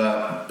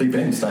 But Big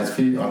Ben stays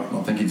fit.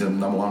 I think he's a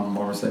number 1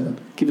 wide receiver.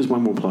 Give us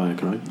one more player,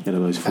 Craig, out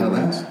of those 4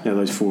 rounds. Out of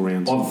those 4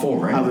 rounds. Oh, 4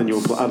 rounds.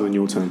 Other than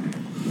your team.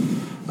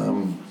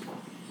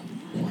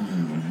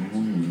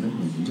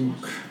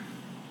 Look.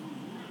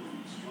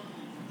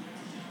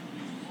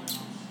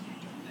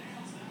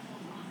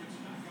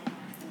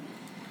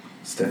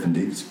 Stephen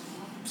Diggs,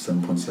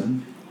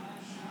 7.7.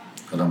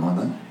 I don't mind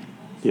that.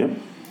 Yep.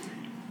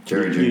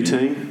 Jerry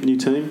Jeudy. New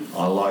team.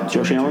 I like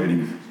Josh Jerry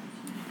Allen.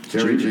 Jeudy.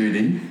 Jerry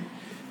Jeudy.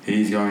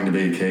 He's going to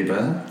be a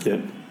keeper.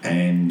 Yep.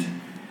 And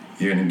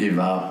you're going to give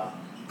up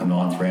a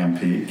 9th round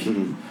pick.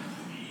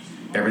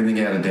 Mm-hmm. Everything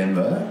out of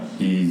Denver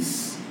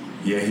is,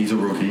 he's a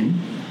rookie,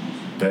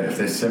 but if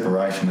there's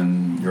separation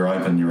and you're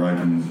open, and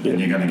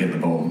you're going to get the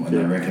ball. And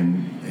I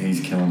reckon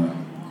he's killing it.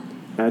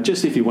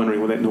 Just if you're wondering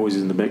what that noise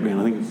is in the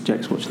background, I think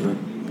Jack's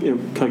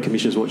watching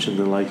co-commissioner's watching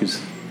the Lakers.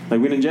 They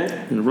winning, Jack?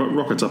 Yeah,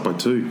 Rockets up by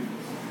 2.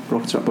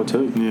 Rockets are up by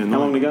 2. Yeah, How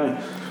long to go?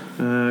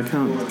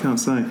 Can't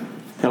say.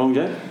 How long,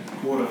 Jack?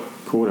 Quarter.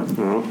 All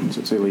right,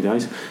 so it's early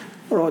days.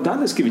 All right, Dave,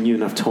 that's given you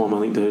enough time, I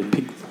think, to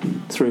pick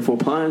 3 or 4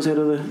 players out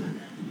of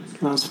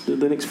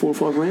the next 4 or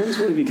 5 rounds.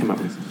 What have you come up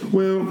with?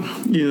 Well,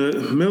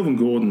 Melvin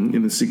Gordon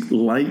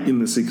late in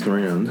the 6th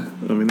round.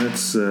 I mean,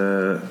 that's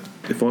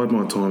if I had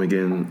my time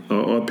again,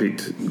 I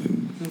picked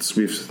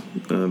Swift,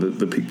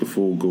 the pick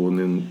before Gordon,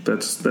 and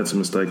that's a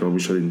mistake I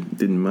wish I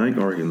didn't make.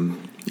 I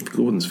reckon if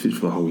Gordon's fit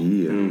for the whole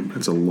year,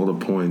 that's a lot of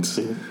points.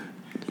 Yeah.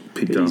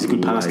 He's a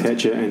good pass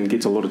catcher and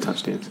gets a lot of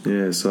touchdowns.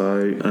 Yeah,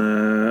 so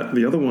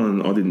the other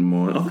one I didn't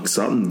mind. I think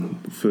Sutton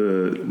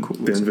for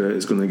Denver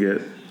is going to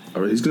get.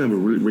 He's going to have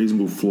a really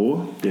reasonable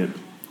floor. Yeah.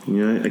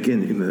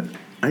 Again in the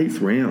 8th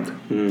round,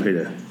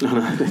 Peter. I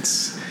know,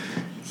 that's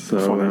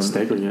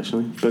staggering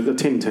actually. But the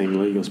 10-team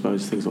league, I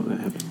suppose, things like that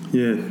happen.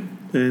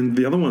 Yeah, and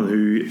the other one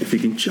who, if he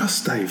can just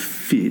stay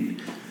fit,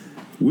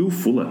 Will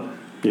Fuller.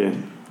 Yeah.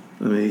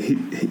 I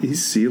mean,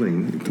 his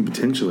ceiling can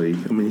potentially.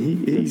 I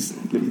mean,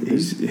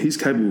 he's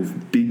capable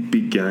of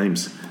big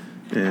games,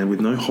 and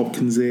with no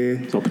Hopkins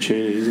there, it's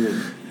opportunity, isn't it?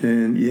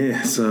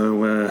 And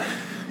so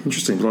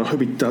interesting. But I hope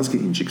he does get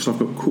injured because I've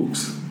got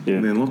Cooks,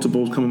 and then lots of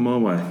balls coming my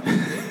way.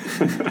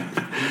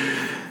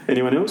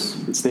 Anyone else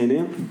that stand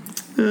out?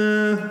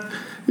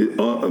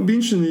 I'd be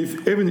interested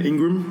if Evan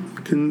Ingram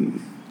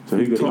can. So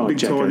big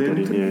tight end.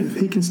 If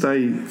he can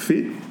stay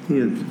fit, he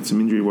had some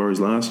injury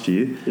worries last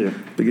year. Yeah.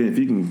 But again,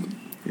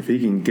 if he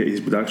can get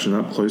his production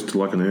up close to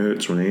like an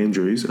Ertz or an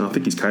Andrews, and I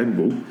think he's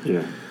capable.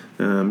 Yeah.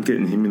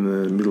 Getting him in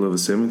the middle of the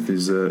 7th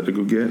is a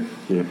good get.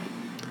 Yeah.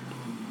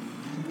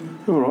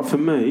 All right, for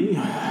me,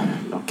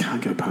 I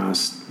can't go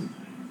past.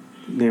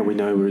 Now we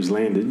know where he's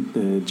landed.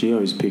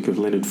 Gio's pick of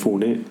Leonard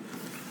Fournette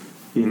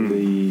in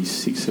the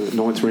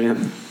 9th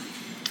round.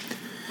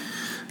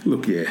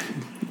 Look,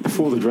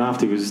 before the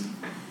draft,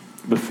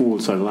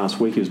 last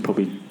week, it was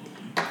probably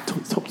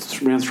top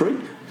round 3,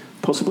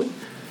 possibly.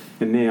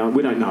 And now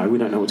we don't know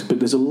but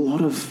there's a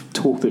lot of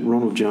talk that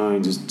Ronald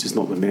Jones is just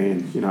not the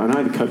man. I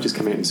know the coach has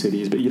come out and said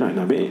he is, but you don't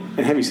know.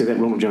 And having said that,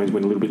 Ronald Jones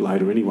went a little bit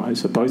later anyway,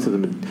 so both of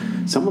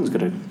them, someone's got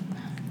to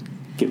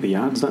get the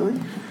yards, don't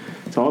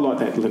they? So I like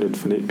that Leonard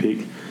Fournette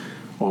pick.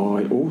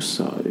 I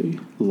also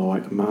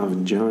like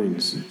Marvin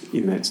Jones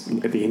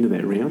at the end of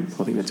that round.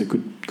 I think that's a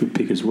good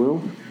pick as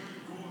well.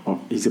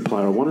 He's a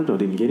player I wanted. I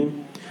didn't get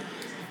him.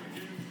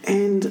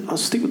 And I'll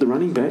stick with the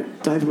running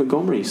back, David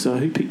Montgomery. So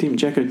who picked him?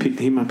 Jacko picked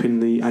him up in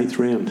the 8th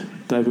round.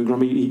 David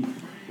Montgomery,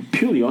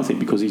 purely I think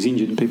because he's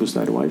injured and people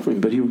stayed away from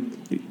him. But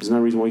there's no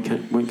reason why he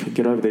won't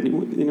get over that.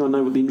 Anyone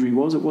know what the injury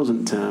was? It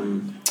wasn't.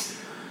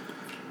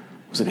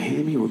 Was it a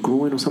hammy or a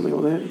groin or something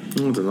like that?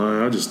 I don't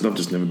know. I've just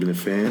never been a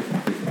fan.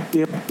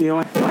 Yeah.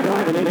 I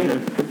haven't either.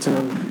 But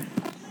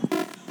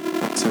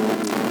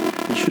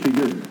he should be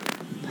good.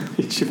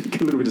 He should be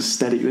a little bit of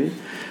static there.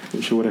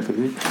 Not sure what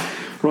happened there.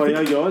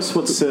 Right, guys.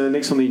 What's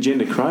next on the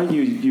agenda, Craig?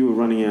 You were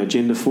running our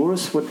agenda for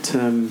us. I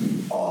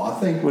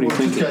think what do you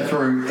think? Just go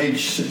through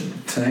each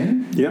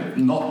team. Yep.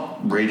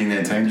 Not reading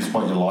their team, just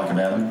what you like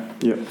about them.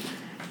 Yep.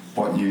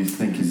 What you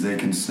think is their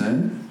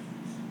concern.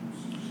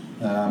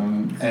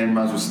 And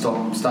might as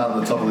well start at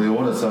the top of the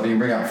order. So if you can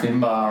bring up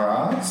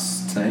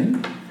Finbar's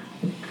team.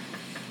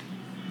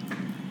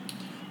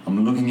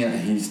 I'm looking at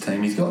his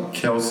team. He's got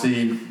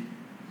Kelsey.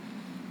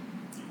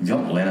 He's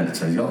got Leonard,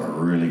 so he's got a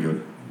really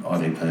good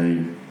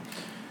IDP.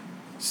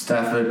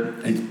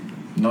 Stafford, he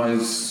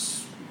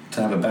knows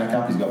to have a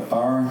backup. He's got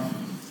Burrow.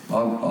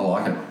 I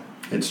like it.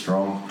 It's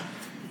strong.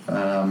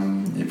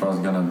 If I was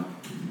going to...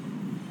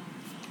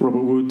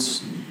 Robert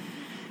Woods.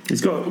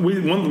 He's got...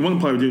 One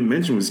player we didn't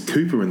mention was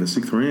Cooper in the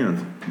 6th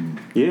round.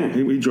 Yeah.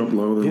 He dropped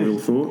lower than we all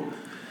thought.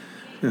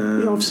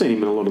 I've seen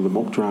him in a lot of the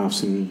mock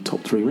drafts in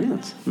top 3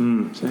 rounds.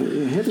 So,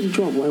 how did he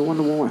drop? I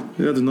wonder why.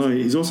 I don't know.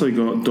 He's also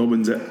got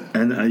Dobbins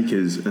and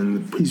Akers,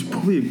 and he's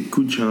probably a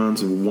good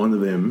chance of one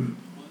of them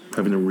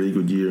having a really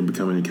good year and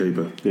becoming a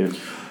keeper. Yeah.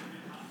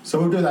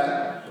 So we'll do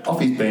that. Off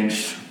his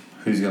bench,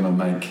 who's going to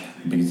make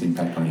the biggest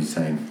impact on his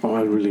team?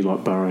 I really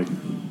like Burrow.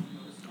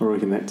 I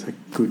reckon that's a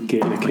good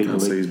get in a keeper I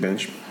can't see league. his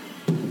bench.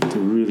 It's a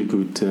really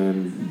good... there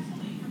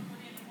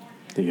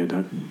you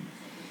go, Doug.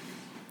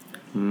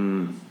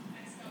 I'm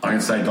going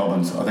to say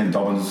Dobbins. I think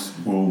Dobbins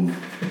will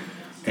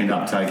end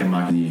up taking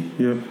Mark of the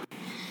year. Yep.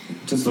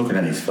 Just looking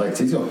at his flex,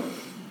 he's got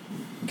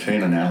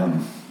Keenan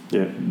Allen.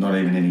 Yeah. Not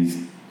even in his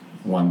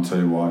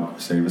 1-2 wide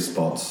receiver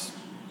spots.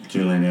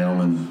 Julian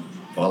Edelman.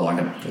 I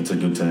like it. It's a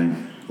good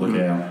team. Look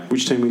out.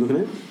 Which team are we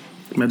looking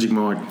at? Magic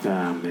Mike.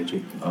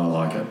 Magic. I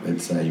like it.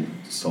 It's a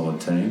solid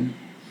team.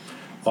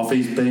 Off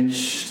his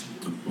bench,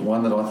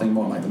 one that I think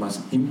might make the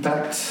most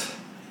impact.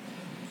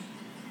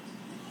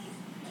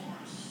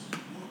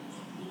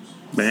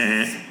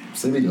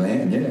 CB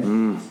Lamb,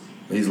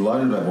 yeah. He's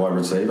loaded at wide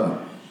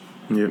receiver.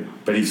 Yep.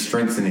 But his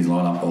strengths in his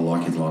lineup, I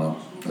like his lineup.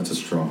 That's a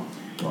strong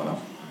lineup.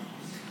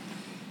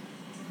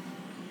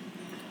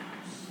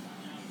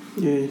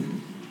 Yeah.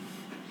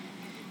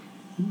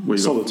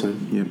 Solid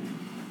team. Yep.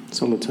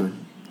 Solid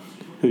team.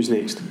 Who's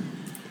next?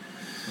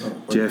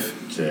 Jeff.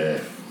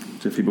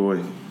 Jeffy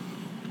boy.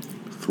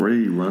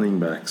 3 running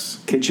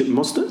backs. Ketchup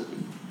Mustard?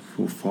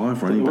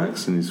 5 running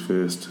backs in his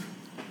first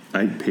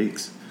 8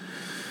 picks.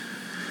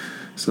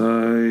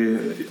 So,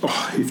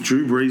 if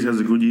Drew Brees has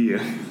a good year,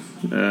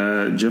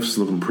 Jeff's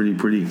looking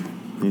pretty.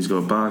 He's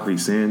got Barkley,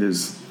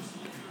 Sanders,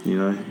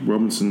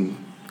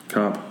 Robinson,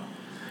 Cup,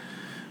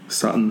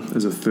 Sutton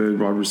as a 3rd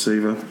wide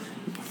receiver.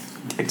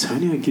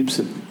 Antonio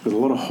Gibson with a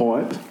lot of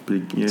hype.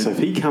 So if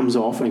he comes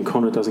off and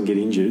Connor doesn't get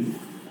injured,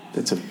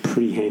 that's a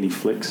pretty handy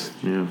flex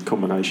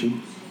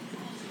combination.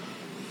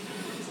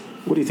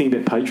 What do you think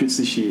about Patriots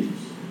this year?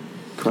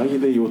 Craig,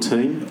 they're your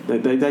team. They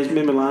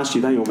remember last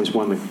year they almost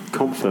won the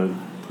comp for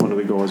one of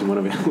the guys in one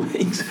of our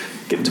leagues,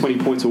 getting 20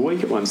 points a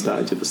week at one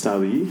stage at the start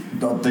of the year.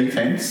 Got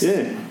defence?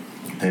 Yeah.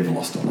 They've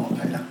lost a lot,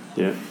 Peter.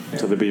 Yeah.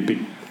 So there'll be a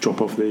big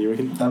drop-off there, you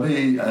reckon? There'll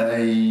be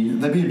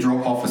a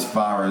drop-off as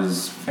far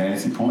as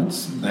fantasy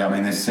points. I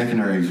mean, their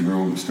secondary is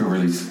still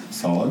really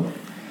solid.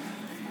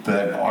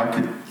 But I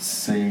could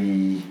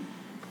see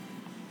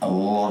a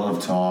lot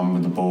of time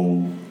with the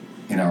ball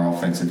in our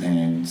offensive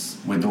hands.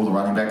 With all the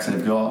running backs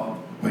they've got,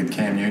 with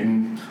Cam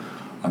Newton,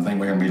 I think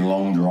we're going to be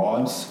long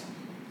drives.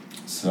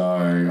 So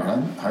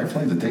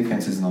hopefully the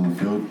defence isn't on the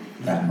field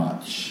that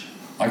much.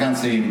 I can't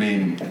see him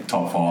being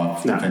top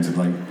 5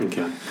 defensively.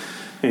 Okay.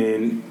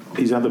 And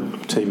his other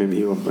team member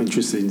here I'm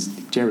interested in is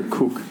Jared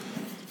Cook.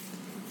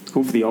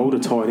 Gone for the older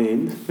tight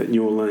end at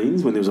New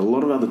Orleans when there was a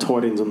lot of other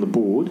tight ends on the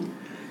board.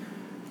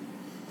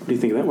 What do you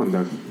think of that one,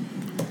 Doug?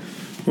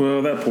 Well,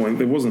 at that point,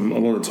 there wasn't a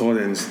lot of tight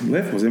ends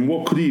left, was there?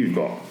 What could he have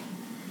got?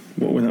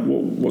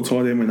 What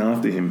tight end went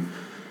after him?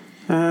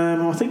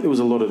 I think there was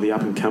a lot of the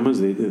up-and-comers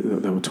they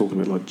were talking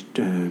about, like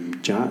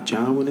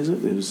Jarwin, is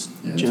it? There was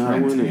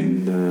Jarwin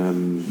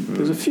and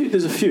there's a few.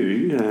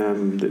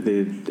 That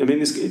they're. I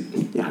mean,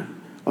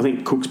 I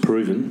think Cook's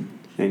proven,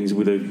 and he's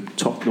with a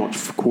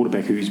top-notch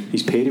quarterback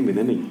he's paired him with,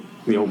 hasn't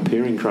he? The old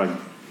pairing, Craig.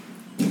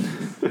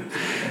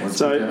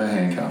 So a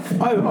handcuff.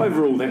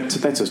 Overall, that's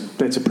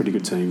a pretty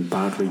good team.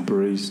 Barkley,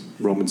 Breeze,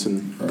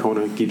 Robinson,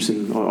 Connor,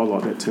 Gibson. I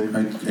like that team.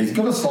 He's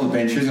got a solid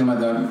bench. Who's going to make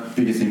the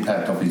biggest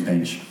impact off his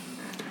bench?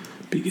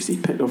 Biggest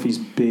impact off his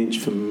bench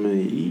for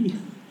me.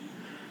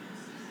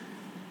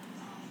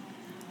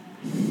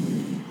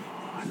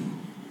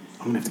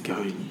 I'm going to have to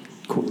go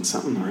Cortland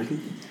Sutton, I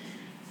reckon.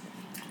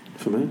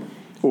 For me.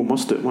 Or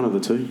Mostert, one of the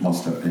two.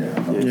 Mostert, yeah.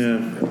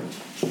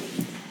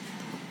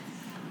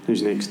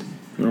 Who's next?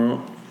 All right.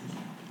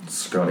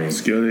 Scotty.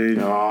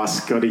 Oh,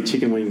 Scotty,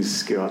 Chicken Wings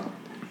Scott.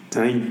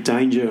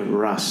 Danger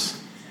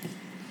Russ.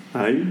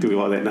 Hey, do we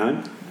like that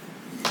name?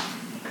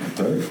 I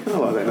do. I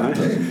like that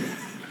name.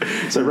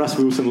 So Russ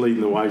Wilson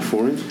leading the way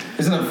for him.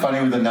 Isn't it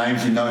funny with the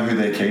names, you know who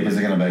their keepers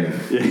are going to be?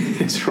 Yeah,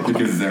 that's right.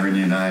 Because they're in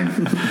your name.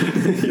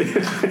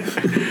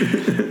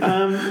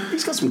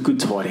 He's got some good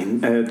tight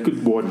end,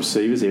 good wide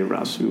receivers there,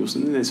 Russ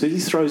Wilson. So if he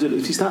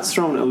starts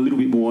throwing it a little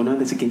bit more, I know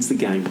that's against the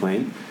game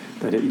plan.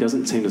 That he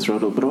doesn't seem to throw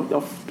it a lot,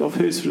 but I've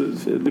heard sort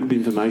of a little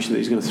bit of information that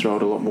he's going to throw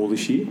it a lot more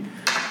this year,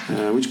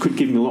 which could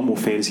give him a lot more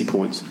fantasy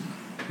points.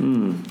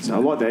 So I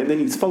like that. And then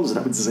he follows it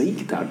up with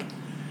Zeke, Doug.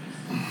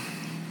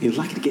 You're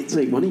lucky to get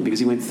Zeke, wasn't he? Because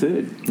he went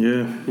 3rd.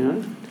 Yeah. You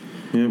know?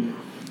 Yeah.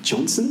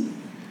 Johnson,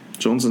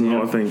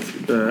 I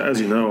think, as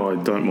you know, I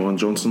don't mind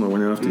Johnson. I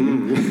went after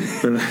him.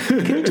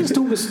 Can you just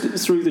talk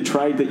us through the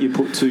trade that you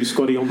put to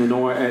Scotty on the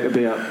night at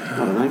about,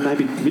 I don't know,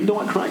 maybe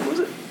midnight, Craig, was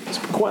it? It's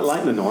quite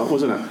late in the night,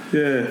 wasn't it?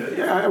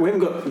 Yeah.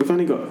 We've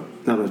only got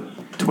another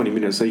 20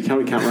 minutes, so you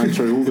can't run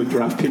through all the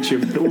draft picture,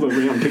 all the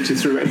round picture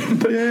through it.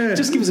 But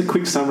just give us a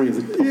quick summary of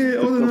the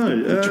I don't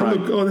know.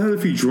 trade. Look, I had a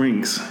few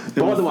drinks.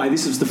 By the way,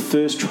 this was the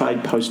first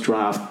trade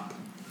post-draft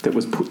that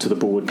was put to the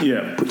board.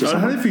 Yeah, I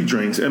had a few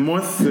drinks, and my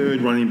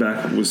third running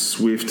back was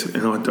Swift,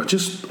 and I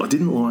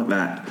didn't like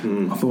that.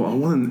 I thought I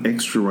want an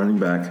extra running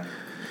back,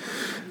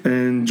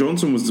 and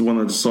Johnson was the one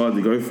I decided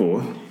to go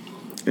for.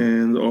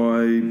 And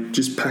I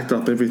just packed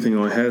up everything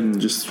I had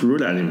and just threw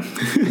it at him.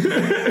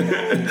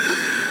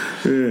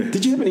 Yeah.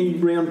 Did you have any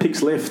round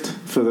picks left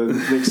for the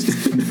next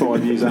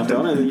 5 years after?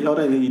 I don't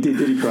think you did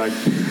you, Craig?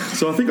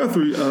 So I think I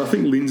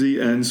think Lindsay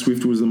and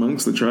Swift was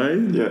amongst the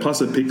trade, plus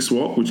a pick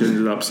swap, which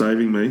ended up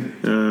saving me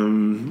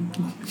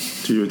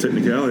to a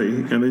technicality,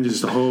 and then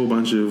just a whole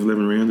bunch of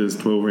 11 rounders,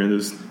 12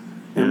 rounders.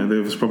 Yeah,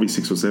 there was probably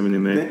 6 or 7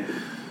 in there.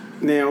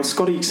 Now,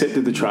 Scotty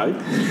accepted the trade.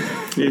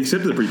 He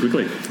accepted it pretty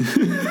quickly.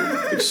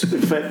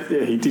 In fact,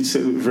 he did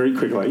accept it very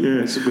quickly,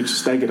 which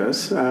staggered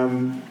us.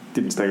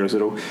 Didn't stagger us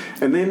at all.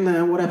 And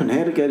then what happened?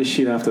 How did it go to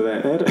shit after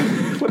that?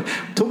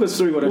 Talk us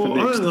through what happened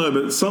next. I don't know,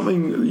 but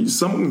something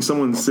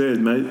someone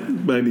said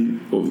maybe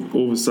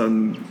all of a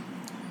sudden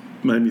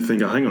made me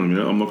think, hang on a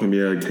minute, I'm not going to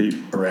be able to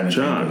keep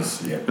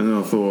charts. And then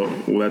I thought,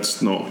 well,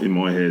 that's not in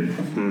my head.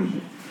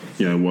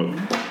 You know what?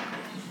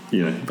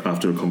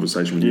 After a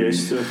conversation with you.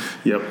 Yes.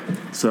 Yep.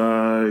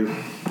 So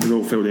it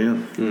all fell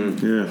down.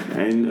 Yeah.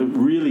 And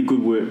really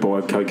good work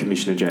by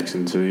Co-Commissioner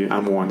Jackson to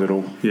unwind it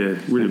all. Yeah,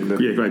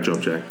 really. Great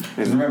job, Jack.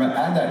 And remember,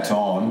 at that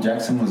time,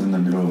 Jackson was in the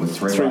middle of a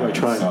three-way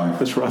trade. So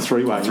that's right,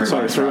 three-way.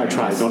 Sorry, three-way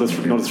trade, not a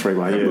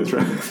three-way. Yeah, that's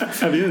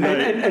right. At the end of the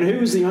day, and who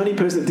was the only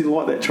person that didn't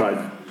like that trade?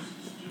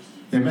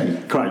 Yeah, me.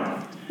 Craig.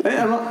 It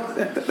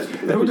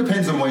all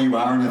depends on where you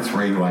are in a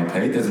three-way,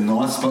 Pete. There's a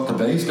nice spot to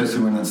be,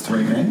 especially when it's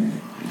 3 men.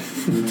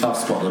 It's a tough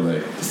spot to be.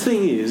 The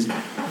thing is,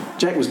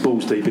 Jack was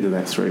balls deep into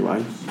that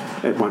three-way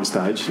at one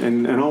stage,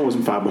 and I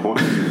wasn't far behind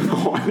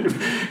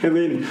him. And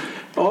then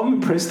I'm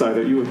impressed, though,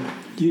 that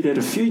you'd had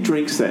a few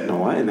drinks that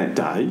night and that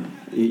day.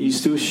 You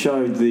still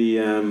showed the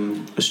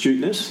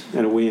astuteness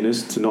and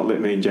awareness to not let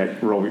me and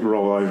Jack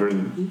roll over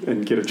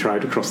and get a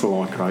trade across the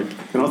line, Craig.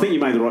 And I think you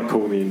made the right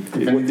call in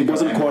the end. It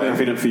wasn't quite enough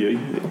in it for you.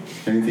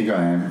 If you think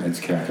I am, it's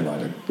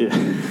calculated. Yeah.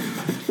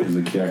 It was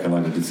a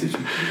calculated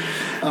decision.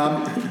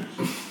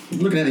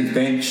 Looking at his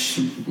bench,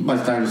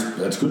 most dangerous,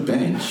 it's a good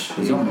bench.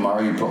 He's got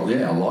Murray,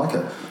 probably, I like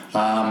it.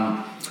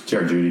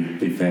 Jared Judy,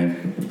 big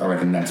fan. I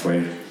reckon that's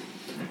where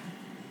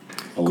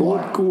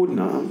Gordon,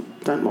 no,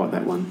 don't like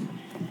that one.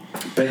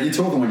 But you're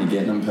talking when you're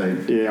getting them,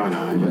 Pete. Yeah, I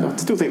know. Yeah. I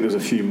still think there's a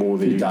few more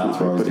than you dart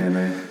throws down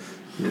there.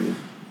 Yeah.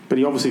 But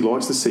he obviously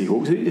likes the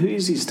Seahawks. Who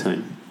is his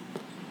team?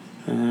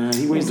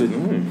 He wears the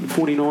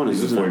 49ers,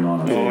 He's the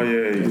 49ers. Oh,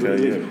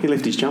 yeah. He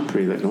left his jumper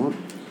here that night.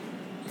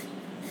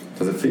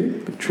 Does it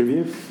fit? Bit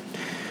trivia.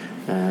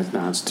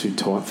 No, it's too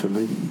tight for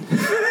me.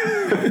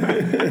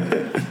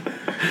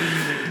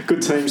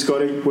 Good team,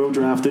 Scotty. Well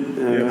drafted.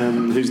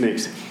 Who's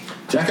next?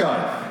 Jacko.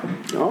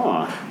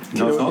 Oh.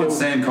 No, it's not.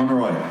 Sam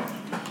Conroy.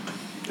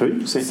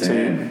 Who?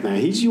 Sam. No,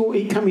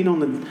 he come in on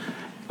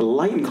the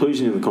late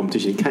inclusion in the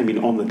competition. He came in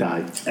on the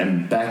day.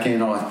 And back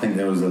in, I think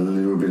there was a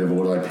little bit of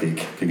auto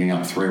picking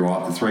up three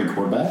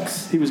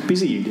quarterbacks. He was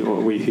busy,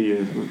 we hear,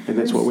 and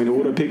that's what when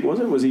auto pick was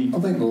it? Was he? I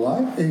think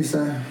late. He's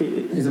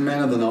a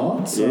man of the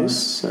night. So. Yes,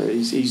 so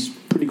he's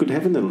pretty good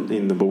having them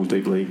in the Balls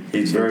Deep League.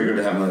 He's very good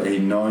at having them. He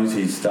knows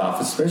his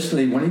stuff,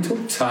 especially when he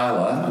took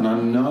Taylor, and I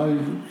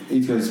know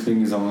he's got his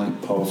fingers on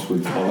the pulse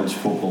with college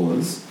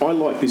footballers. I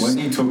like this. When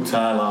he took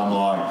Taylor, I'm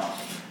like,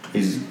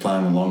 he's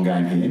playing the long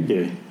game here.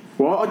 Yeah.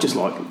 Well, I just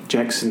like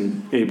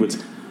Jackson,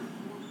 Edwards,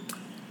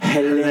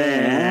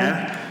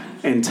 Hello,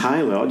 and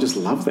Taylor. I just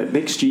love that.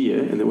 Next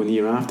year, and then the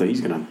year after,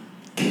 he's going to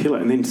kill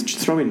it. And then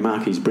throw in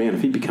Marquise Brown.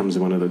 If he becomes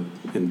one of the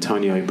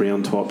Antonio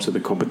Brown types of the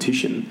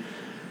competition,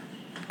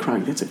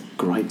 Craig, that's a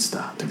great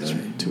start to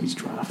his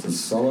draft. It's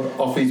solid.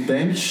 Off his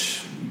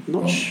bench.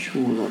 Not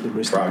sure like the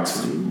rest of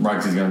the team.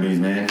 Ruggs is going to be his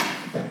man.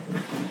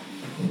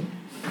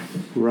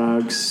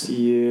 Ruggs,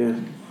 yeah.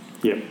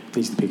 Yep,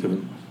 he's the pick of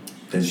them.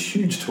 There's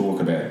huge talk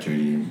about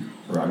Judy and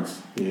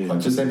Ruggs. Yeah. Like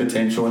just their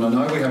potential. And I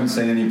know we haven't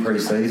seen any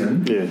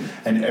pre-season. Yeah.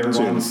 And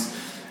everyone's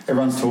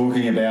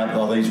talking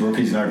about these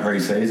rookies no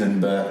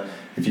pre-season, but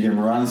if you can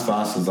run as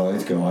fast as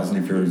those guys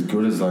and if you're as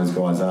good as those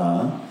guys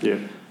are,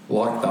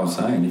 like they were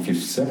saying, if you're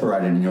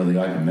separated and you're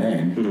the open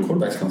man,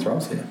 quarterbacks can throw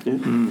us here. Yeah.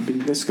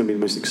 That's going to be the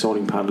most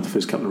exciting part of the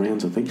first couple of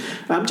rounds, I think.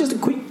 Just a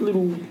quick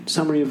little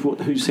summary of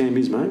who Sam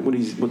is, mate.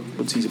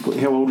 What's his?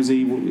 How old is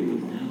he?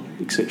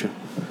 Etc.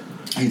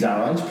 He's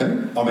our age,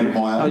 Pete. I mean,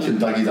 my age and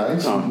Dougie's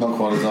age. Oh. Not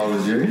quite as old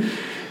as you.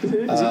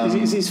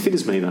 Is he as fit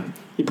as me, though?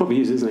 He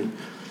probably is, isn't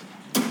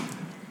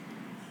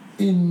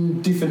he?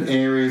 In different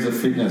areas of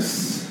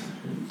fitness.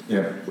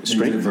 Yeah.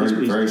 Strength. He's a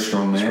very, very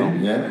strong man.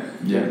 Strong.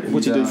 Yeah.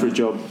 What's he do for a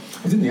job?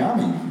 He's in the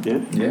army.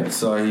 Yeah. Yeah.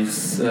 So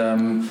he's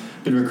a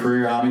bit of a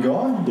career army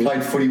guy. Yeah.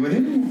 Played footy with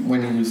him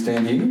when he was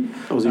down here.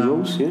 Aussie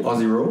rules, yeah.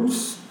 Aussie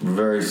rules.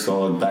 Very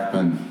solid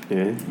backman.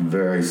 Yeah.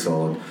 Very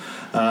solid.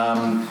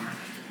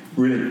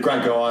 Really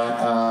great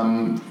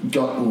guy.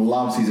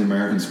 Loves his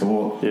American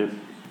sport. Yeah.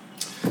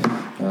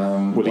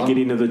 Will he get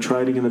into the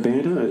trading and the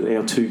banter?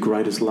 Our two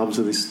greatest loves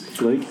of this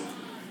league?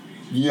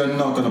 You're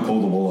not going to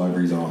pull the wool over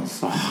his eyes.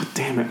 Oh,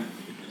 damn it.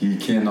 You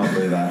cannot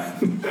do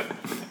that.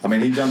 I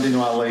mean, he jumped into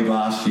our league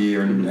last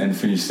year and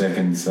finished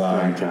second, so...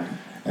 Okay.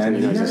 And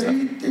he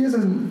has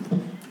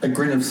a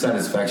grin of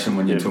satisfaction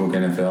when you talk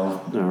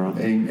NFL. All right.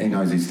 He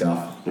knows his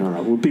stuff. All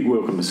right. Well, big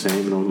welcome to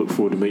Sam, and I look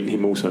forward to meeting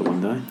him also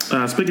one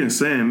day. Speaking of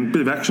Sam,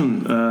 bit of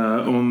action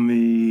on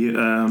the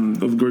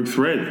of group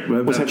thread.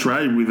 What's that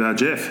trade with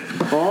Jeff?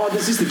 Oh,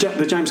 this is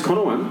the James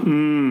Conner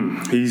one.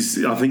 I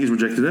think he's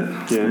rejected it.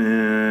 Yeah.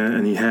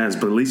 And he has,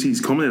 but at least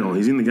he's commented on it.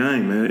 He's in the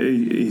game.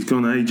 He's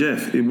gone, hey,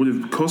 Jeff, it would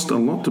have cost a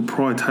lot to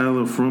pry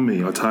Taylor from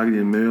me. I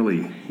targeted him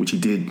early, which he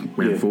did,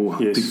 round 4,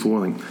 pick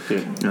 4, I think.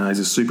 Yeah. He's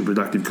a super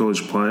productive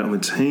college player on the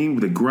team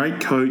with a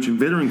great coach,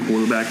 veteran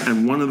quarterback,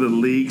 and one of the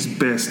league's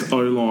best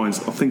O-lines.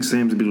 I think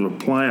Sam's a bit of a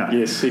player.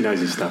 Yes, he knows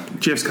his stuff.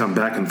 Jeff's come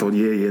back and thought,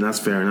 yeah, that's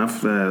fair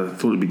enough.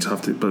 Thought it'd be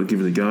tough, but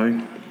give it a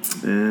go.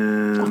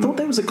 I thought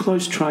that was a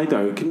close trade,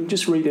 though. Can you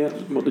just read out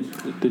what the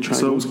trade was?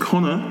 So it was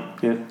Connor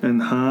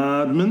and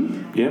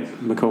Hardman. Yep,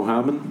 McCall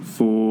Hardman.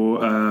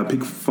 For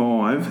pick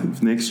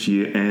 5 next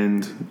year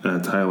and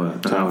Taylor.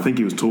 I think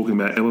he was talking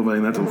about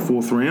elevating that to the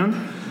 4th round.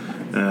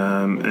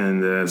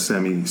 And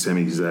Sammy's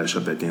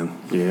shut that down.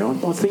 Yeah,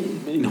 I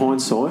think in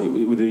hindsight,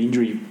 with the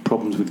injury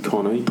problems with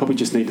Connor, he probably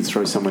just needed to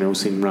throw someone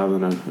else in rather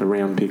than a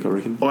round pick, I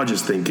reckon. I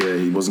just think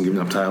he wasn't giving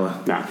up Taylor.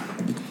 No.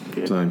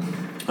 Yeah. So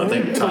I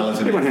think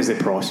everyone has their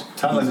price.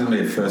 Taylor's going to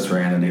be a first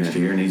rounder next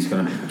year, and he's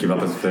going to give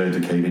up a third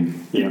to keep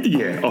him.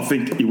 Yeah, I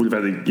think he would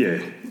have had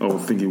to. I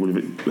think he would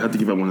have had to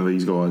give up one of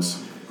these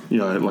guys,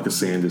 like a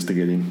Sanders to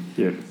get him.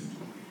 Yep.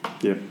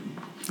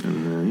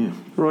 And,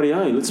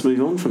 Rightio, let's move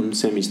on from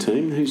Sammy's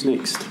team. Who's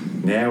next?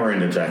 Now we're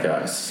into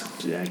Jacko's.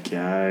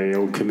 Jacko,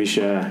 old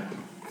commissioner.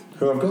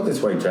 Who I've got this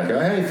week, Jacko.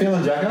 How you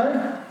feeling,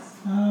 Jacko?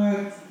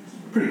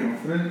 Pretty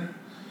confident.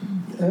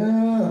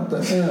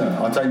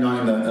 I take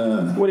note of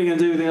that. What are you going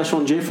to do with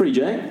Alshon Jeffrey,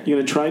 Jack? You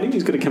going to trade him?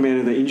 He's got to come out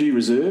of the injury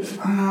reserve.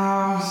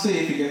 See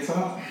if he gets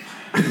up.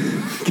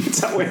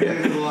 Gets up where?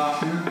 At the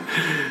last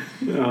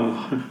minute.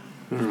 Oh,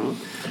 all right.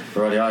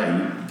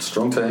 Rightio,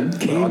 strong team.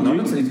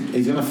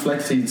 He's going to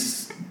flex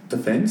his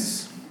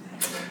defence.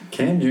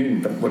 Cam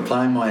Newton, but we're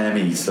playing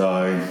Miami,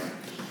 so...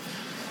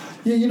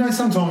 Yeah,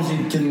 sometimes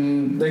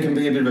there can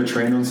be a bit of a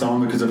trend on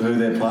someone because of who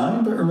they're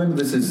playing, but remember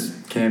this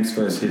is Cam's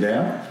first hit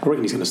out. I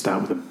reckon he's going to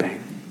start with a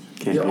bang.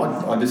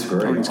 I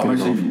disagree. I'm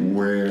actually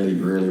really,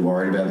 really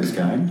worried about this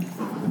game.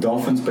 The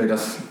Dolphins beat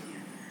us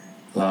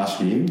last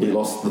year. We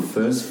lost the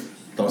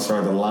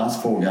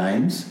last 4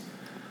 games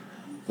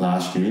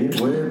last year.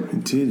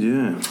 It did,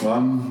 yeah. I've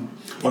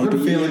got a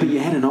feeling... But you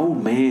had an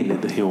old man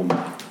at the helm.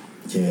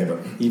 Yeah, but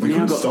you've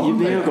now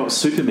got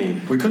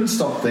Superman. We couldn't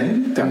stop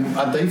them.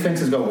 Our defence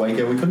has got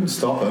weaker. We couldn't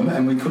stop them,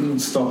 and we couldn't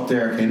stop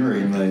Derrick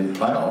Henry in the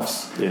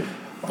playoffs. Yeah.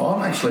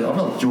 I've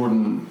got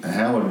Jordan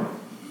Howard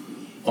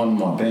on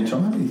my bench.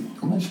 I'm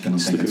actually going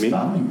to think it's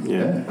starting.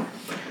 Yeah.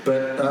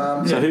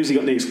 But so who's he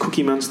got next?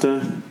 Cookie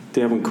Munster,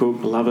 Dalvin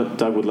Cook. Love it.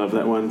 Doug would love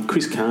that one.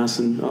 Chris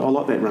Carson. I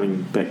like that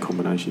running back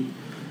combination.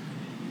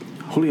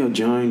 Julio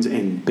Jones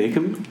and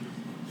Beckham.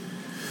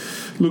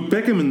 Look,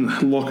 Beckham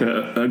and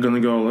Locker are going to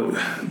go...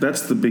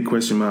 That's the big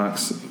question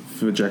marks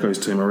for Jacko's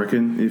team, I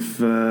reckon. If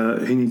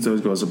he needs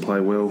those guys to play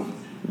well,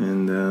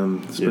 and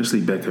especially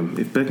Beckham.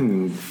 If Beckham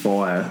can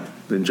fire,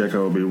 then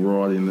Jacko will be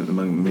right in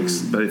among the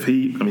mix. But if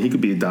he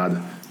could be a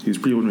dud. He was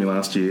pretty ordinary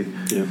last year.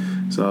 Yeah.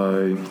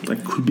 So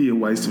that could be a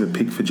waste of a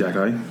pick for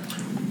Jacko.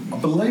 I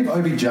believe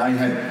OBJ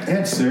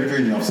had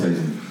surgery in the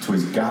off-season to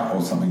his gut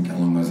or something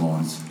along those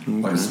lines.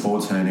 Like a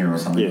sports hernia or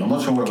something. Yeah. I'm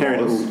not sure what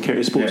it was.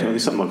 Carried sports hernia,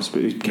 something like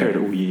that. He carried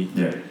it all year.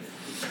 Yeah.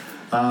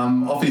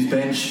 Off his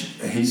bench,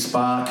 his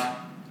spark,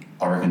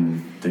 I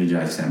reckon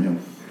DJ Samuel.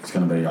 It's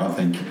going to be, I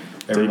think,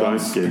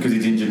 everyone's... Because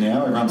he's injured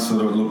now, everyone's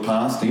sort of looked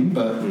past him,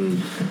 but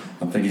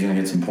I think he's going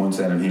to get some points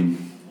out of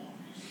him.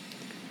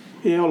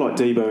 Yeah, I like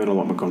Debo and I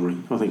like Montgomery.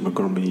 I think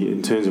Montgomery,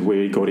 in terms of where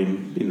he got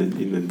him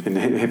and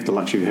have the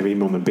luxury of having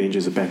him on the bench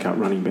as a backup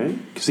running back,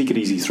 because he could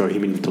easily throw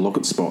him into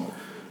Lockett's spot.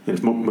 And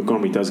if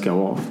Montgomery does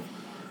go off,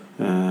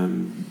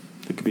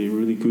 it could be a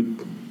really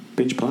good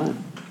bench player.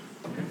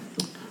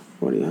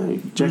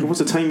 Rightio. Jack, what's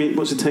the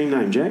team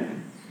name, Jack?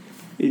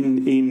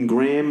 In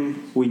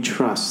Graham we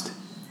trust.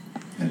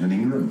 Evan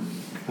Ingram.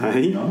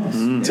 Hey?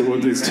 Nice. So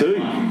there's two.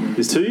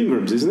 There's 2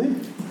 Ingrams, isn't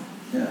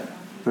there? Yeah.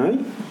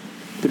 Hey?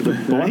 Bit of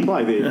a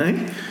byplay there.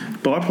 Hey?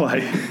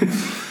 Byplay.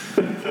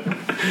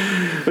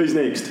 Who's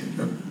next?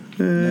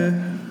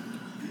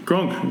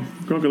 Gronk.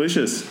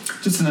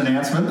 Gronkalicious. Just an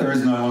announcement, there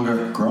is no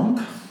longer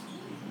Gronk.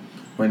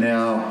 We're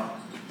now...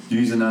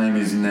 Username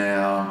is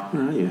now...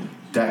 Oh, yeah.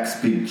 Dax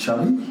Big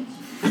Chubby.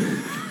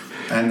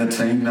 And the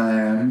team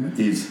name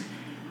is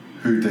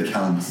Who Da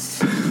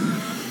Cunts.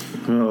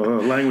 Oh,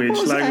 language.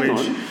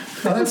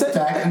 No, that's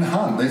Dak and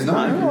Hunt. There's no...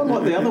 I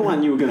like the other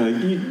one you were going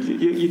to...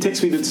 You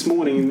texted me this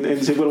morning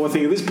and said, what do I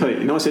think of this, Pete?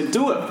 And I said,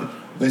 do it.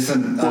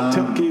 Listen...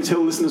 can you tell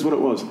listeners what it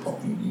was?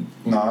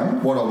 No.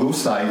 What I will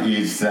say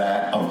is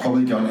that I've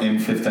probably gone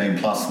M15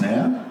 plus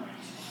now.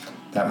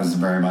 That was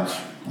very much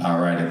I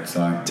rate it.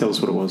 So Tell us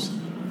what it was.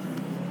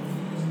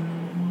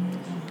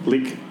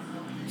 Lick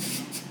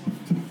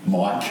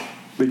Mike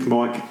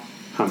Mike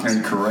Hunt.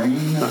 and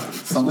Kareem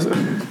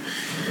something.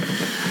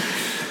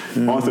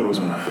 I thought it was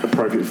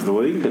appropriate for the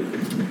league, but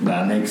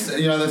Next,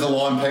 there's a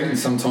line, Pete, and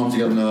sometimes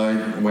you got to know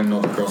when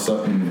not to cross it.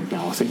 And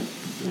no, I think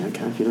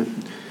okay. If you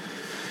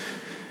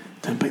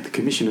don't make the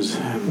commissioners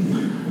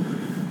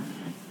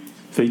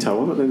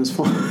veto of it, then it's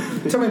fine.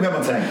 tell me about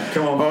my team.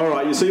 Come on. All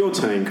right, so your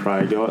team,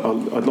 Craig.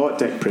 I'd like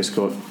Dak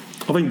Prescott.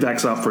 I think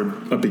Dak's up for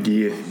a big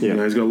year.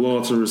 Yeah. He's got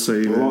lots of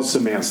receivers. Lots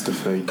of mouths to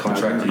feed.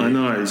 Contract year. I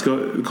know, he's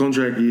got a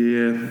contract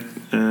year.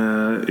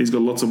 He's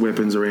got lots of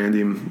weapons around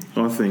him.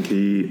 I think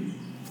he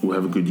will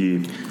have a good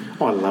year.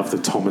 I love the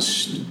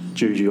Thomas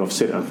Juju. I've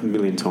said it a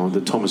million times.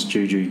 The Thomas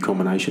Juju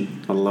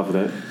combination. I love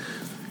that.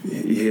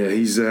 Yeah,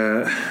 he's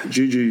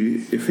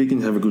Juju. If he can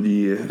have a good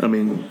year, I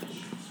mean,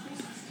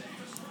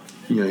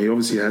 he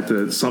obviously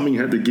something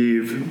had to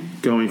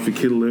give going for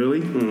Kittle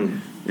early,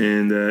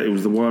 and it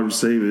was the wide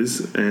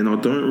receivers. And I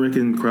don't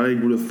reckon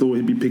Craig would have thought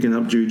he'd be picking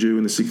up Juju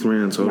in the 6th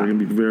round. So I'm going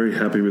to be very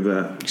happy with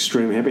that.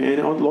 Extremely happy.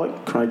 And I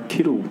like Craig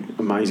Kittle.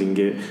 Amazing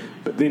get.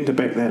 But then to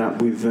back that up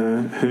with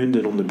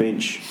Herndon on the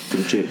bench for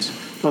the Jets, I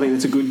think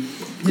that's a good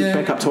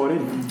backup tight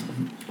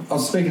end. I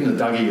was speaking to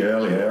Dougie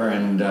earlier,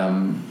 and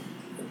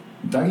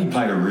Dougie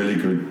played a really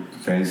good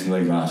fantasy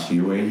league last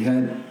year where he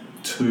had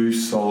 2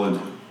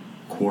 solid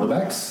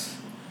quarterbacks,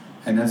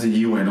 and as the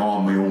year went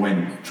on, we all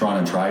went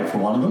trying to trade for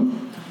one of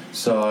them.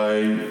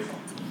 So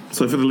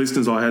for the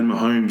listeners, I had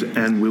Mahomes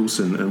and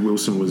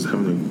Wilson was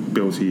having a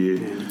belter year.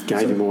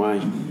 Gave him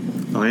away.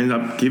 I ended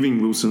up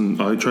giving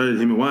Wilson. I traded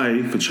him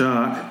away for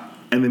Chark.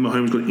 And then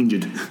Mahomes got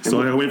injured.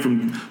 So I went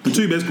from the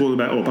 2 best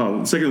quarterback,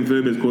 second and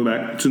third best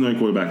quarterback, to no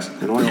quarterbacks.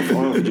 And I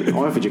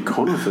offered you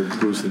Connor for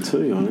Wilson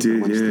too. I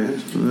did, yeah.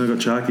 I got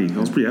Charky. I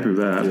was pretty happy with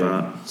that.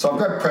 Yeah. So I've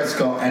got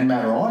Prescott and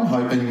Matt Ryan,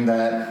 hoping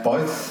that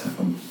both,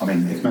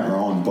 if Matt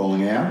Ryan's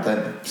bowling out,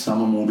 that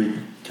someone will be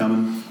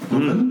coming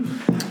looking.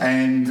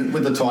 And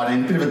with the tight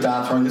end, bit of a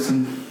dart throw.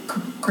 Listen,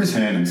 Chris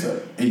Herndon's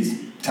he's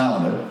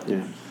talented.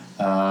 Yeah.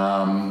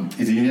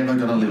 Is he ever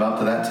going to live up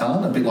to that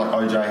talent? A bit like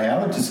OJ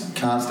Howard, just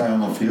can't stay on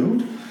the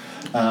field.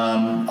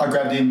 I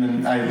grabbed him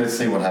and, hey, let's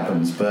see what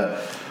happens.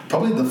 But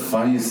probably the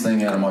funniest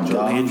thing out of my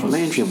draft was...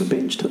 Landry on the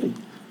bench too.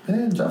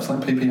 Yeah, drafts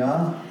like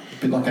PPR, a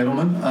bit like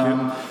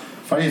Edelman.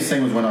 Funniest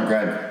thing was when I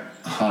grabbed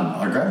Hunt.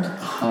 I grabbed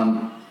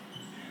Hunt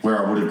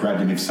where I would have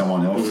grabbed him if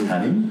someone else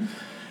had him.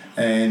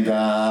 And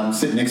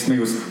sitting next to me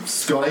was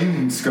Scotty,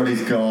 and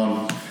Scotty's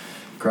gone,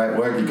 great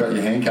work, you got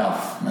your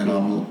handcuff.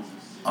 And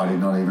I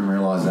did not even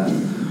realise that.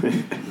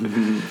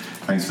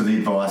 Thanks for the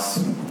advice.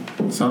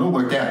 So it all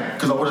worked out,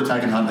 because I would have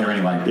taken Hunt there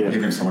anyway,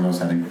 even if someone else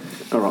had him.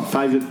 All right,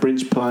 favourite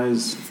bench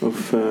players of...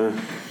 for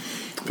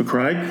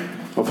Craig?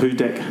 Of who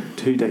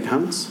Dak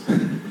hunts?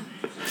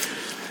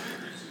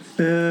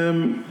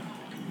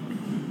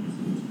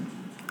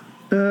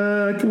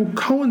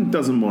 Cohen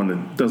doesn't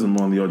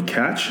mind the odd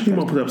catch. He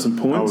might put up some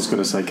points. I was going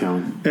to say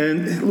Cohen.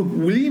 And look,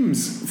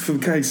 Williams for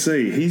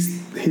KC,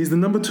 he's the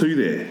number 2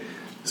 there.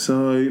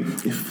 So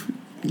if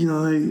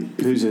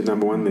who's the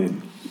number 1 there?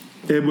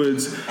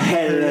 Edwards.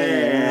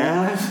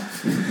 Hello.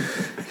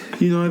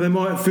 They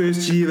might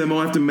first year they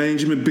might have to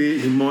manage him a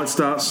bit. He might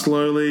start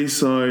slowly.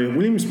 So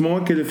Williams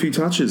might get a few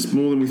touches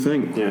more than we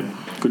think. Yeah,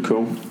 good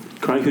call.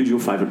 Craig, who's your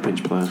favourite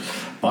bench player?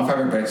 My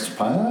favourite bench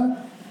player?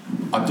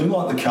 I do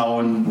like the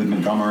Cohen with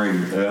Montgomery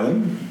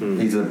early.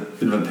 He's a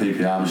bit of a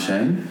PPR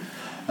machine.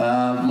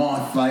 My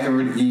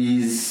favourite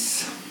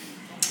is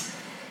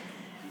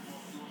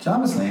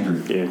Jarvis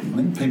Landry. Yeah. I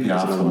think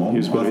PPR form. He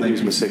was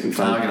my second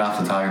favourite. Target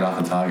after target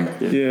after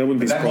target. Yeah, I wouldn't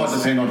be that surprised. might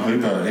depend on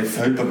Hooper. If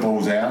Hooper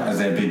balls out as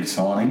their big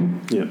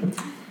signing,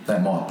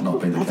 that might not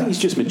be the case. I think he's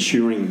just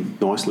maturing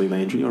nicely,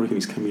 Landry. I reckon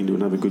he's coming into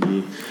another good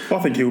year. I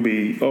think he'll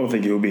be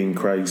in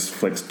Craig's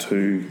flex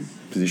 2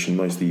 position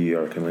most of the year,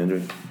 I reckon,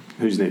 Landry.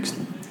 Who's next?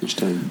 Which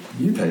team?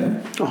 You,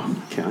 Peter. Oh,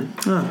 okay.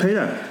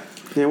 Peter.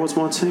 Now, what's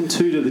my team?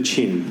 2 to the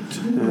chin.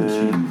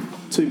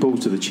 2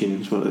 balls to the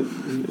chin. So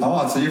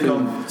you've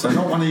gone. So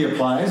not one of your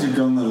players. You've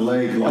gone the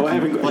league. You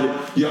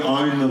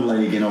own the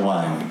league in a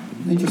way.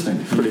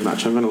 Interesting. Pretty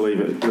much. I'm going to leave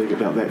it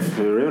about that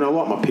forever. And I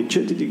like my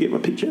picture. Did you get my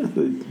picture?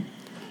 Can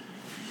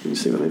you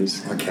see what that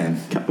is? I can.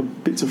 A couple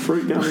of bits of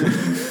fruit going.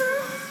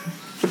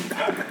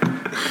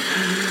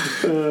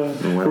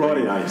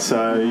 Rightio.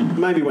 So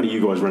maybe one of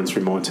you guys runs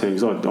through my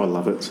teams. I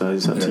love it. So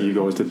it's up to you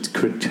guys to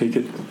critique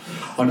it.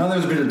 I know there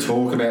was a bit of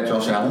talk about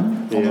Josh Allen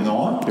on the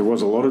night. There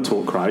was a lot of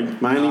talk,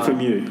 Craig. Mainly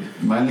from you.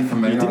 Mainly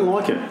from me. You didn't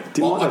like it.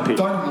 I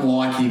don't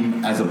like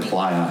him as a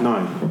player.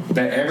 No.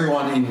 But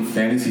everyone in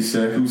fantasy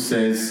circles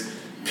says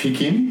pick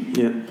him.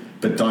 Yeah.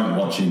 But don't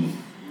watch him.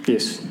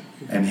 Yes.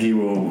 And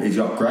he's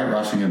got great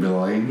rushing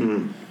ability.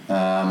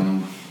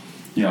 I'm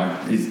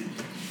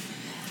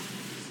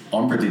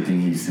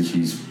predicting he's this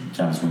year's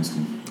James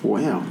Winston.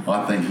 Wow.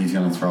 I think he's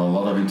going to throw a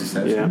lot of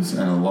interceptions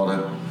and a lot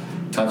of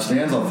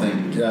touchdowns. I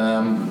think,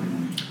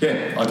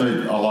 I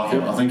do. I like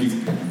it. I think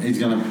he's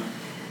going to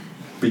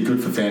be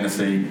good for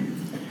fantasy.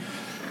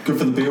 Good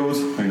for the Bills.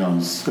 Who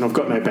knows? And I've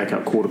got no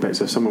backup quarterback,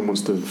 so if someone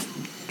wants to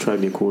trade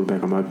me a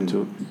quarterback, I'm open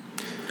to it.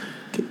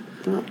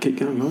 Keep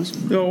going, guys.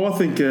 Oh, I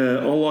think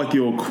I like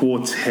your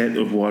quartet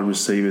of wide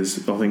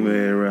receivers. I think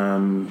they're,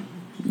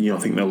 I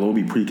think they'll all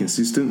be pretty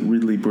consistent.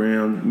 Ridley,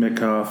 Brown,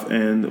 Metcalf,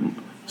 and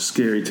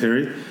Scary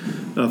Terry.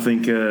 I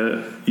think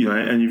and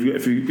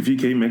if you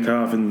keep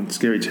Metcalf and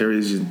Scary Terry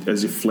as your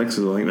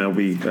flexes, I think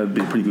that'd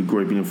be a pretty good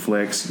grouping of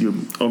flex. You're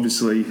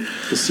obviously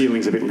the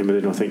ceiling's a bit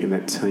limited, I think, in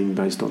that team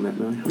based on that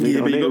though. I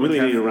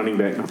really need a running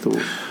back. I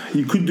thought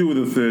you could do with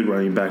a third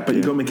running back, but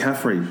you've got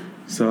McCaffrey.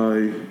 So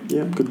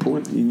yeah, good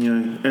point.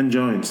 And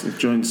Jones.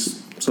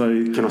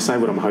 So can I say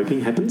what I'm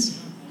hoping happens?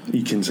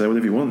 You can say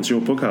whatever you want. It's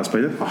your podcast,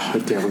 Peter. I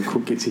hope Dalvin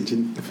Cook gets injured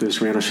in the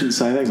first round. I shouldn't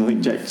say that because I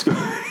think Jake's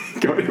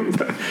got him.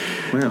 But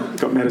wow.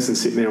 Got Madison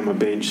sitting there on my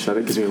bench, so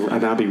that gives me an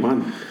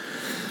RB1.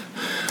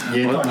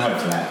 Yeah, don't hope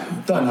for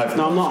that.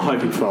 No, I'm not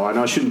hoping for it.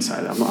 No, I shouldn't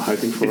say that. I'm not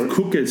hoping for it. If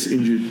Cook gets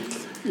injured,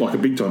 like a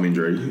big time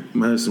injury,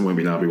 Madison won't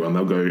be an RB1.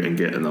 They'll go and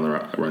get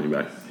another running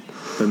back.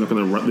 They're not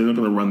going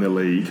to run their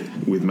league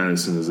with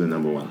Madison as their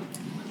number one.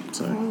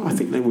 So I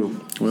think they will.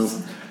 Well,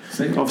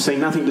 I've seen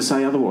nothing to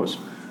say otherwise.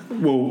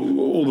 Well,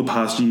 all the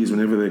past years,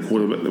 whenever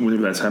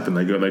that's happened,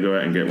 they go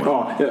out and get one.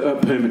 A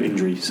permanent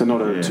injury, so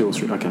not a 2 or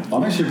 3. Okay.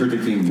 I'm actually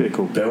predicting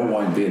cool. Bell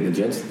won't be at the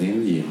Jets at the end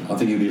of the year. I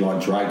think he'll be like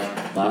Drake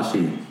last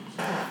year.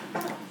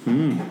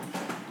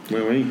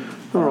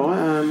 All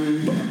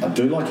right. I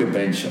do like your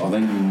bench. I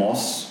think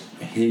Moss,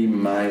 he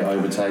may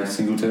overtake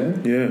Singletary.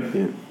 Yeah.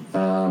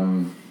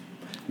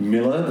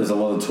 Miller, there's a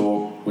lot of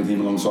talk with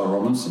him alongside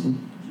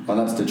Robinson. And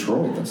that's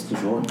Detroit.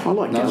 I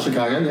like that.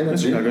 Chicago. Yeah,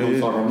 that's Chicago, it.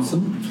 Alongside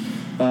Robinson.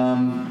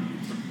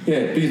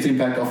 Biggest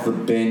impact off the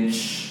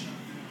bench.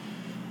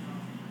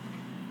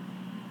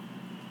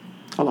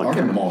 I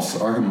reckon Moss.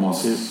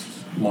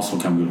 Moss will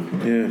come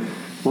good. Yeah.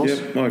 Moss?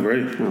 Yep, I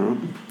agree. All right.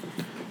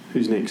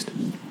 Who's next?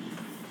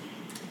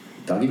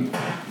 Dougie.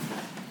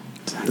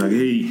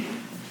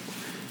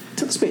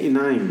 Tell us about your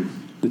name,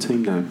 the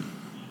team name.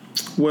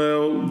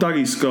 Well,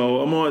 Dougie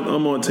Skull. I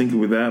might tinker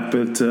with that,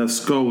 but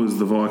Skull is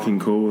the Viking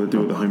call they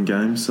do at the home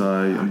game. So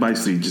I'm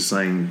basically just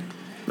saying,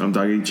 I'm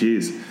Dougie.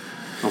 Cheers.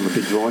 I'm a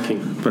big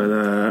Viking. But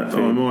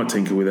I might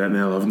tinker with that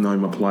now that I've known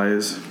my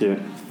players. Yeah.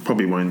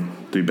 Probably won't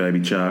do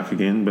Baby Shark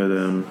again, but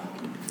don't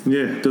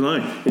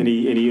know.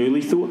 Any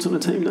early thoughts on a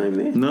team name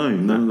there? No,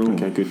 none at all.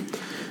 Okay, good.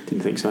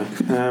 Didn't think so.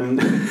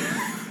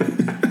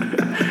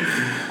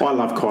 I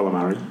love Kyler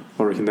Murray.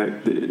 I reckon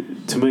that,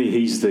 to me,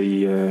 he's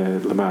the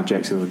Lamar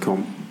Jackson of the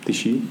comp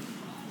this year.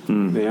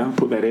 Now,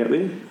 put that out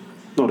there.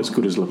 Not as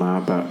good as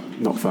Lamar, but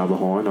not far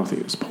behind. I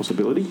think it's a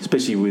possibility,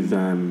 especially with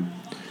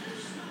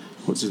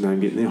what's his name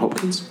getting there,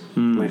 Hopkins,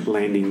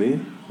 landing there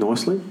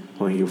nicely. I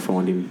think you'll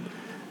find him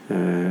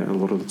a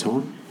lot of the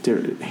time.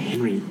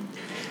 Henry,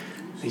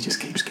 he just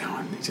keeps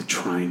going. He's a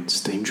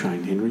steam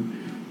train, Henry.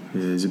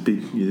 Yeah, he's a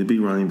big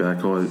running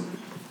back. I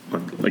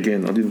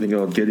didn't think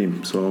I'd get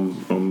him, so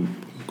I'm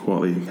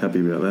quietly happy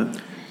about that.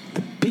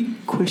 The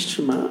big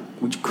question mark,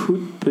 which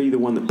could be the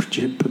one that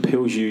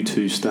propels you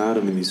to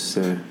stardom in this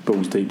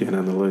Balls Deep Down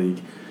Under League,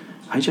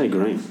 AJ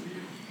Green.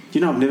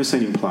 I've never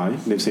seen him play,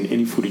 never seen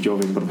any footage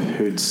of him, but I've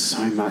heard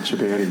so much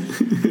about him.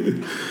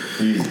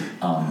 He's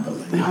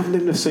unbelievable. I've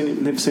never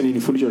seen any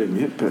footage of him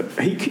yet, but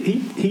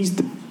he's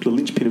the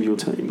linchpin of your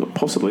team,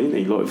 possibly, isn't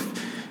he? Like,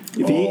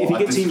 if he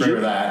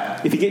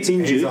gets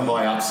injured, he's a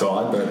high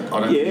upside, but I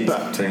don't think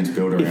his team's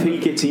built around. If he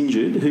gets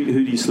injured, who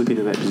do you slip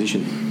into that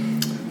position?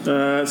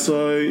 Let's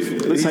say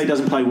he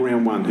doesn't play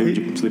round one. Who would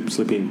you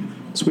slip in?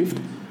 Swift?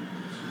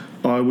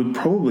 I would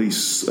probably.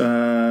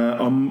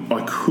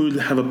 I could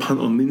have a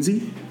punt on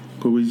Lindsay,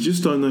 but we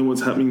just don't know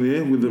what's happening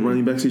there with the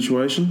running back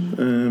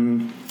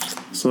situation.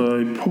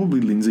 So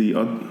probably Lindsay.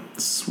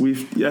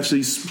 Swift,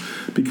 actually,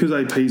 because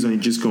AP's only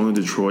just gone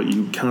to Detroit,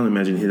 you can't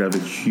imagine he'd have a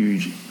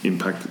huge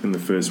impact in the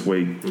first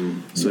week.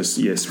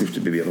 Swift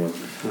would be the other one.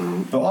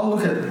 But I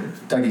look at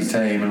Dougie's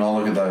team and I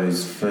look at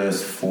those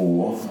first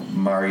four: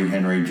 Murray,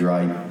 Henry,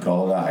 Drake,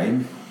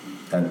 Golladay.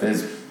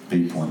 There's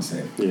big points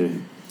there. Yeah,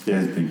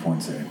 there's big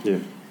points there. Yeah,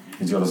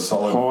 he's got a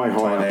solid high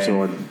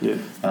upside. Yeah.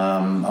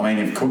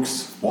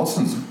 If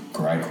Watson's a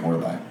great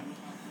quarterback,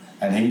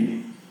 and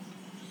he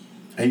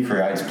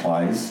creates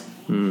plays.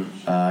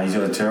 He's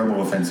got a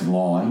terrible offensive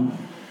line,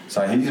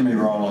 so he's going to be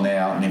rolling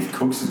out. And if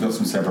Cooks has got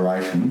some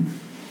separation,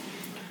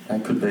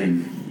 that could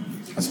be,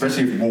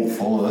 especially if Walt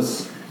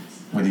follows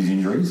with his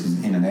injuries,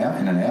 he's in and out.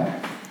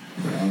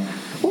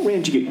 What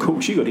round did you get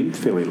Cooks? You got him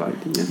fairly late,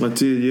 didn't you? I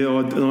did, yeah.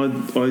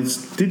 I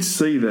did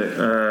see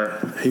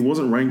that he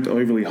wasn't ranked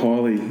overly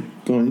highly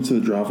going into the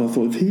draft. I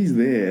thought if he's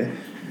there,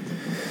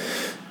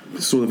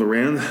 sort of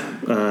around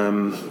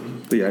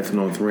the 8th or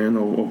 9th round,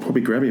 I'll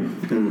probably grab him.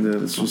 And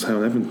that's just how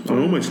it happened. I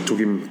almost took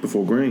him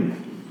before Green,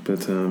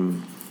 but look,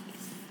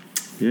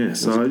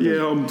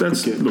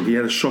 he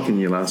had a shocking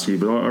year last year,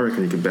 but I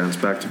reckon he can bounce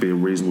back to be a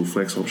reasonable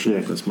flex option. Yeah.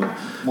 That's my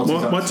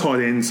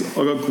tight ends.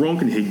 I got Gronk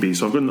and Higbee,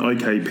 so I've got an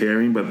okay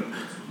pairing, but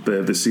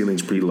the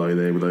ceiling's pretty low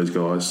there with those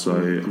guys,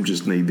 so I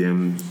just need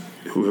them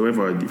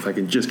whoever, if they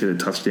can just get a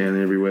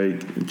touchdown every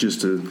week,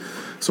 just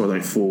so I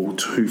don't fall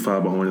too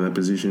far behind in that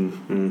position.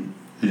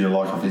 Who do you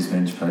like off his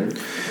bench,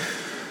 Pete?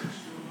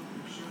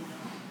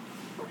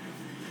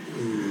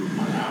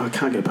 I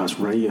can't go past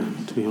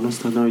Raya, to be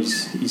honest. I know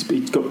he's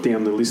got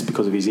down the list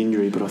because of his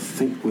injury, but I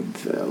think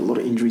with a lot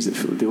of injuries at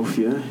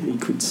Philadelphia, he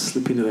could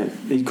slip into that.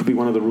 He could be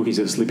one of the rookies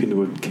that slip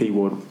into a key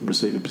wide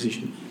receiver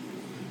position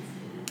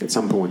at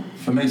some point.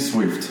 For me,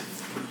 Swift.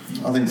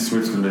 I think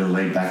Swift's going to be the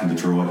lead back in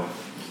Detroit.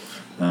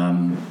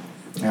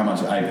 How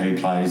much AP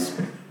plays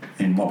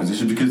in what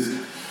position? Because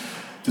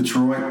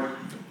Detroit,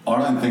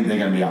 I don't think they're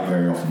going to be up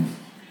very often.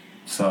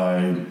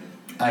 So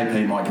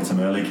AP might get some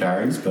early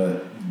carries,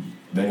 but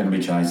they're going to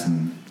be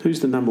chasing. Who's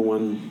the number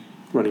one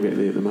running back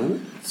there at the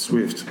moment?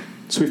 Swift.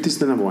 Swift is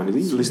the number one, is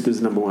he? Listed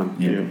as number one?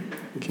 Yeah.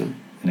 Okay. And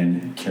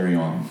then Carry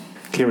On.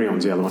 Carry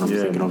On's the other one I'm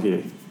thinking of,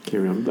 yeah.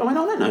 Carry On. I mean,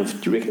 I don't know. Do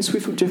you reckon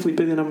Swift would definitely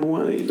be the number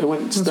one? They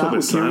won't start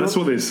with Carry On? That's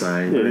what they're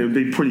saying. Yeah. But it would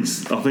be pretty...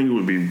 I think it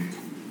would be...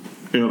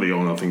 Early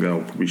on, I think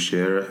they'll probably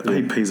share it. Yeah.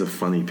 AP's a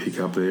funny pick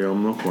up there.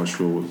 I'm not quite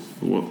sure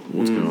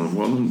what's going on.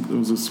 Well, it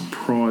was a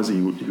surprise he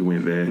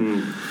went there.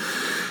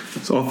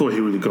 So I thought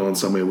he would have gone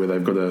somewhere where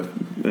they've got a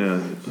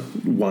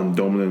one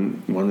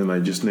dominant one and they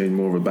just need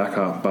more of a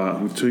backup. But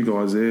with two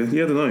guys there, I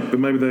don't know. But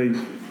maybe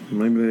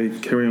they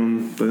carry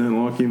on. They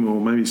don't like him, or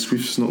maybe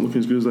Swift's not looking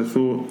as good as they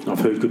thought.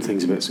 I've heard good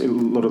things about a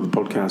lot of the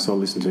podcasts I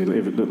listen to.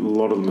 A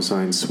lot of them are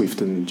saying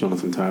Swift and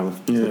Jonathan Taylor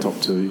are the top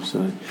two.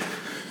 So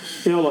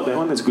yeah, I like that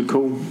one. That's a good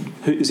call.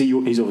 He's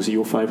obviously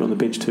your favourite on the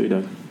bench too,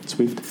 Doug.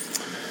 Swift.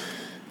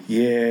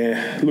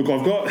 Yeah, look,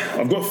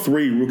 I've got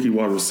three rookie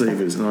wide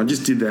receivers, and I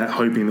just did that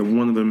hoping that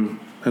one of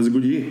them has a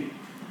good year.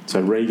 So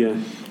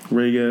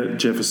Riga,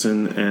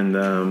 Jefferson, and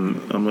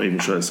I'm not even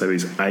sure to say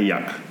this.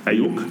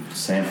 Ayuk,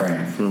 San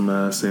Fran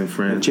from San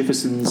Fran. And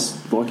Jefferson's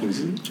Vikings,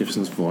 isn't it?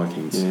 Jefferson's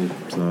Vikings. Yeah.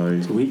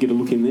 So we get a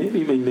look in there.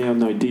 You mean now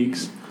no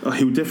Diggs?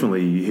 He would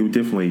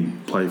definitely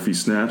play a few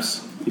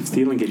snaps if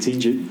Thielen gets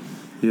injured.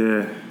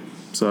 Yeah.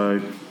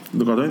 So.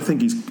 Look, I don't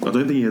think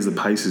he has the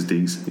pace as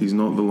Diggs. He's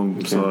not the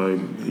long, so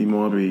he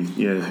might be.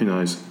 Yeah, who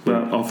knows?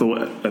 But I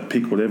thought at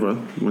pick whenever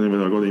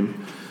I got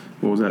him,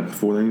 what was that,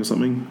 14 or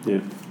something? Yeah,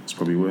 it's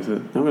probably worth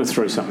it. I'm going to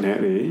throw something out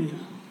there.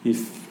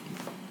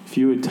 If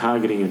you were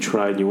targeting a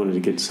trade and you wanted to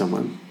get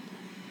someone,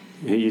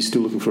 are you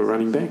still looking for a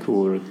running back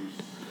or?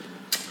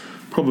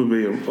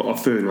 Probably a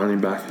third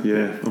running back.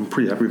 Yeah, I'm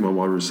pretty happy with my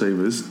wide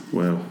receivers.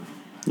 Well,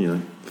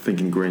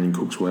 thinking Green and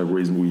Cooks will have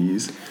reasonable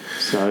years.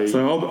 So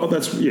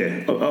that's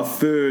a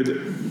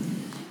third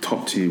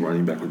top tier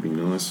running back would be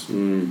nice.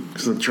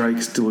 Because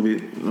Drake's still a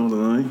bit, I don't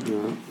know.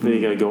 Right. There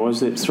you go,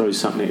 guys. Let's throw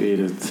something out there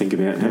to think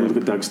about. Have a look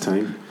at Doug's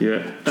team.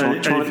 Yeah, try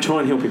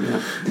and help him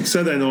out.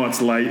 Saturday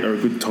nights late are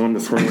a good time to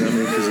throw it at me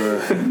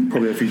because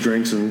probably a few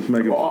drinks and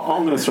make it.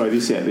 I'm going to throw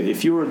this out there.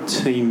 If you're a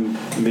team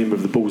member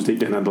of the Bulls Deep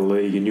Down Under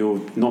League and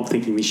you're not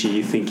thinking this year,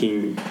 you're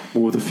thinking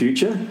more the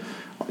future.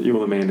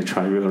 You're the man to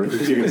trade with,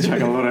 because you're going to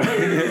take a lot of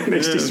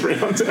next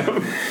rounds out.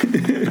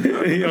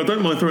 I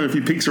don't mind throwing a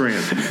few picks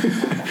around.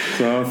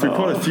 So I threw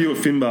quite a few at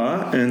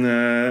Finbar, and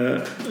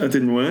it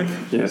didn't work.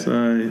 Yeah. So,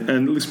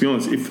 and let's be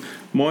honest,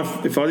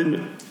 if I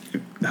didn't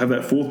have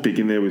that fourth pick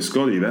in there with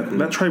Scotty,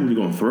 that trade would have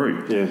gone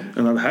through. Yeah.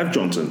 And I'd have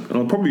Johnson, and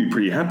I'd probably be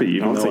pretty happy,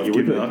 even though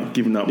I've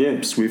given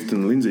up Swift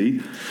and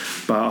Lindsay.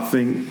 But I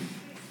think,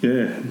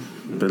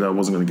 but I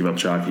wasn't going to give up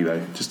Sharky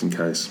though, just in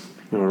case.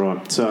 All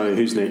right. So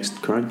who's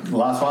next, Craig?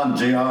 Last one,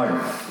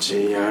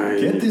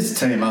 Gio. Get this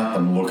team up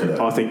and look at it.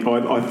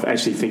 I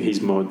actually think he's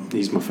my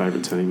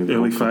favourite team.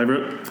 Early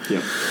favourite.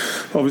 Yeah.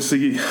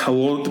 Obviously, a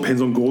lot depends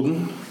on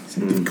Gordon.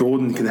 If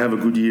Gordon can have a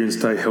good year and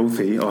stay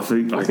healthy, I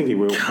think he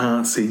will.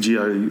 Can't see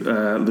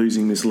Gio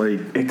losing this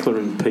league. Eckler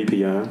and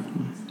PPR.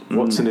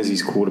 Watson as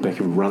his quarterback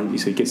and run.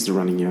 So he gets the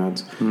running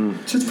yards.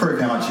 Just prove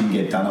how much you can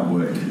get done at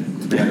work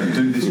to be able to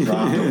do this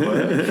draft at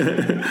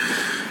work.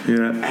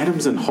 Yeah.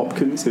 Adams and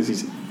Hopkins as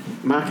his.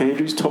 Mark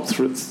Andrews,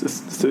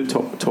 third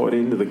top tight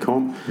end of the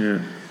comp.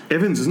 Yeah.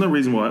 Evans, there's no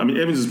reason why. I mean,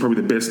 Evans is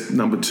probably the best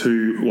number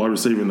 2 wide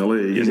receiver in the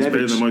league. He's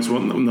better than most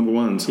number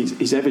ones.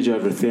 He's averaged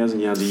over 1,000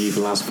 yards a year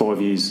for the last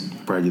 5 years.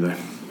 Brady, though.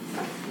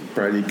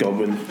 Brady,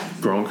 Godwin,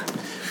 Gronk.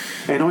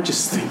 And I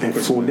just think that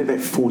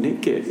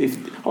Fournette get.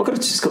 I've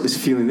just got this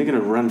feeling they're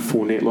going to run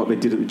Fournette like they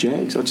did at the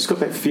Jags. I just got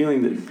that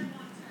feeling that.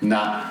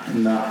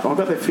 Nah. I've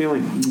got that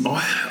feeling.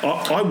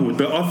 I would,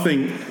 but I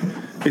think.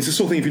 It's the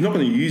sort of thing. If you're not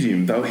going to use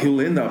him, they'll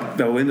end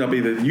up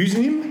either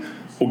using him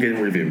or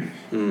getting rid of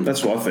him.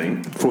 That's what I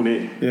think.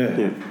 Fournette.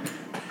 Yeah.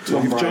 So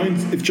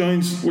if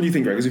Jones, what do you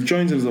think, Greg? Because if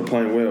Jones ends up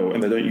playing well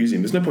and they don't use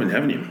him, there's no point in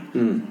having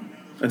him.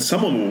 And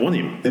someone will want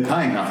him. They're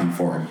paying nothing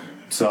for him.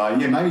 So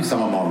maybe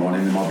someone might want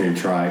him. There might be a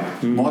trade.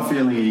 My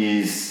feeling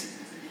is.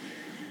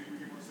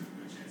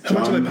 How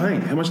much are they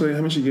paying? How much are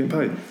you getting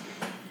paid?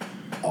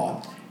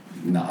 Oh,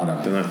 no, I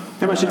don't know.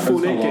 How much did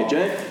Fournette get,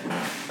 Jack?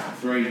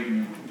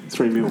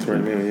 3 mil. 3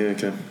 mil, yeah,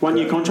 okay. 1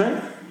 year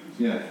contract?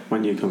 Yeah.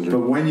 1 year contract.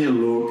 But when you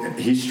look at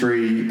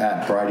history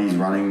at Brady's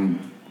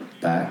running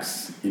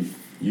backs, if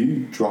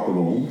you drop a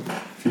ball,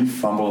 if you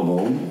fumble a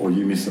ball, or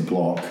you miss a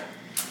block,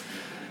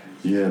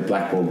 Yeah,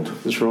 blackballed.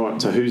 That's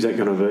right. So who's that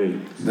going to be?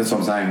 That's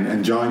what I'm saying.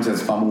 And Jones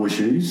has fumble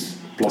issues,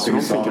 blocking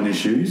assignment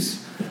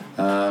issues.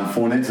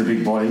 Fournette's a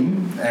big body.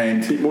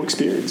 And a bit more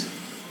experience.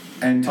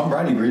 And Tom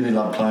Brady really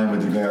loved playing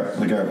with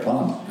LeGarrette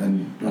Blount.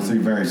 And I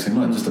think very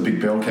similar, just a big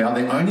bell cow.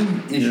 The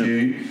only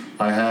issue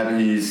I have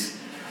is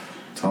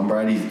Tom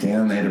Brady's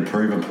down there to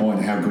prove a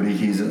point how good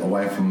he is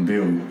away from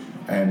Bill.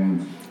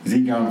 And is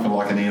he going for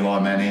like an Eli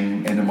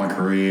Manning, end of my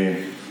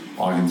career,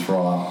 I can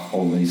throw up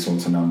all these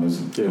sorts of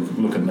numbers. Yeah.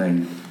 Look at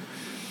me.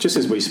 Just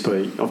as we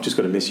speak, I've just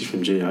got a message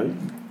from Gio.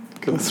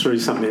 I threw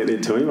something out there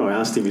to him. I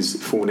asked him, is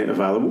Fournette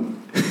available?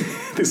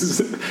 This is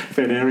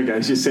about an hour ago.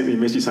 He just sent me a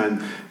message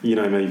saying, you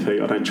know me, Pete,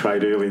 I don't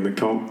trade early in the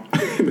comp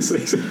in the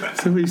season.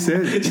 That's what he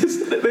said.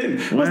 Just then.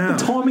 Wow.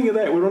 What's the timing of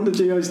that? We're on to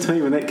Gio's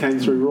team and that came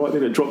through right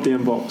then. A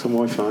drop-down box on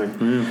my phone.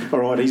 Yeah. All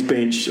right, his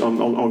bench.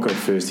 I'll go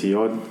first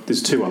here.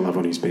 There's two I love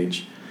on his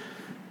bench.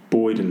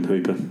 Boyd and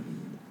Hooper.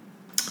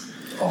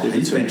 Oh,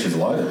 his bench is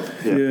loaded.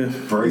 Yeah.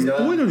 Is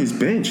Boyd on his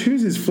bench?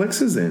 Who's his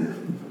flexes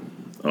then?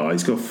 Oh,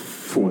 he's got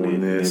Fournette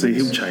there. See,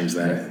 he'll change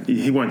that.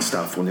 Yeah. He won't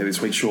start Fournette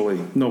this week, surely.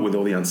 Not with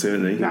all the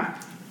uncertainty. Nah.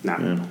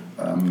 Yeah.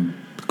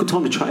 Good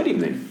time to trade him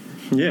then.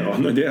 Yeah,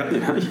 no doubt.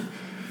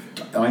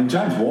 I mean,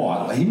 James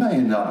White, he may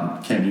end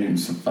up Cam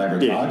Newton's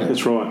favourite target.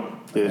 That's right.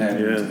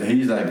 And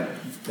he's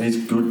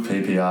good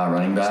PPR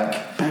running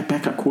back.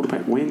 Backup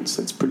quarterback Wentz,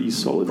 that's pretty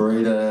solid.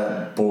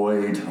 Breeder,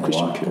 Boyd,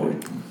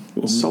 Boyd.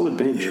 Well, solid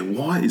bench. Yeah,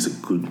 White is a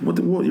good... What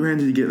round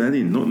did you get that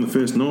in? Not in the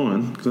first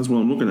 9, because that's what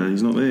I'm looking at.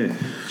 He's not there.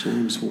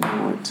 James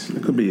White.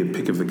 That could be a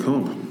pick of the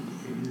comp.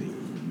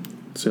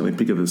 Certainly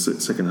pick of the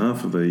second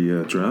half of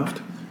the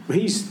draft.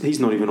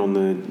 He's not even on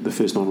the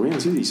first 9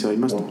 rounds, is he? So he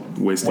must...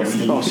 West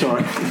Ham. Oh,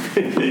 sorry.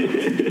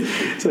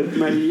 So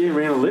maybe,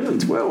 round 11,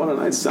 12. I don't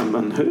know. It's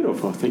unheard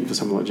of, I think, for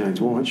someone like James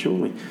White,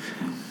 surely.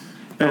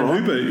 And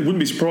Hooper, it wouldn't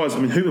be surprised. I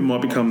mean, Hooper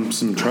might become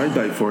some trade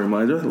bait for him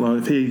later.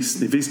 Like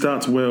if he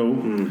starts well,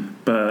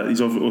 but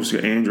he's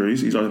obviously got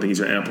Andrews. I don't think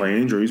he's going to outplay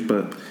Andrews,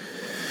 but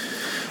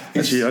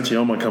actually,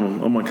 I might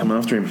come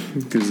after him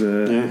because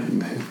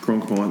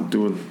Gronk might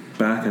do it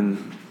back,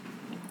 and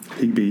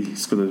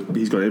Higby's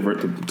got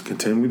Everett to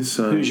contend with.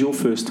 So who's your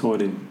first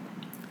tight end?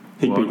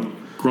 Higby. Well,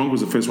 Gronk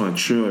was the first one I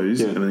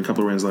chose, and then a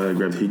couple of rounds later, I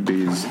grabbed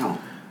Higby. Wow.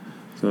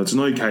 So it's an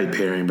okay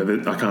pairing,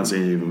 but I can't see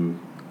any of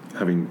them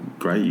having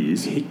great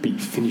years. Higby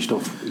finished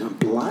off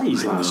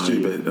blaze last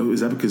year. But was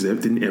that because they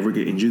didn't ever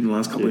get injured in the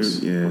last couple of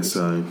years? Yeah,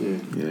 so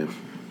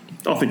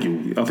I think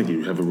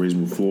you have a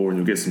reasonable floor and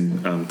you'll get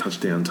some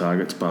touchdown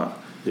targets. But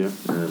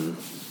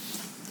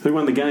who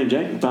won the game,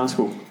 Jack?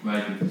 Basketball.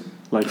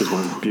 Lakers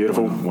won.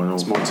 Beautiful.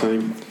 That's my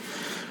team.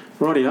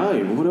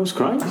 Rightio. What else,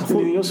 Craig?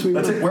 Anything else?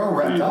 That's it. We're all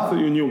wrapped up. I thought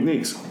you were New York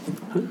Knicks.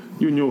 Huh?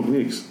 You were New York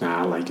Knicks.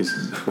 Nah, Lakers.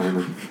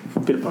 A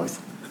bit of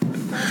both.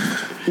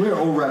 We're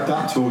all wrapped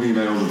up talking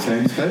about all the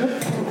teams, Peter.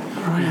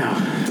 Wow.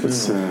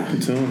 It's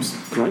good times.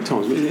 Great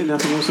times.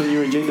 Nothing else on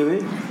your agenda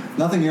there?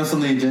 Nothing else on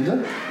the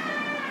agenda.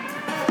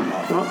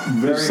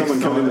 There's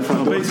someone coming in the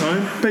front door. Be's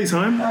home. Be's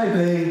home.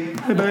 Hey,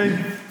 B. Hey, B.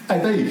 Hey,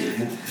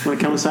 B. Want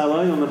to come and say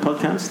hello on the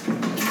podcast?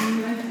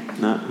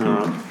 No? All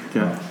right.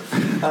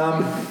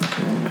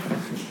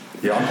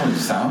 Yeah,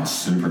 I'm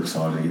super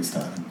excited to get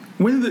started.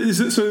 When is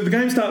it? So the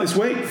games start this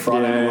week?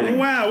 Friday morning.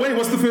 Wow.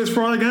 What's the first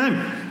Friday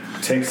game?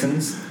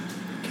 Texans,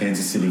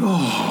 Kansas City.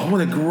 Oh,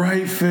 what a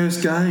great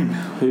first game.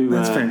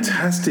 That's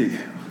fantastic.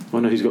 I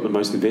know who's got the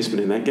most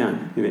investment in that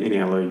game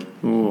in our league.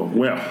 Oh,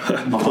 well.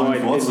 Clyde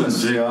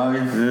Edwards.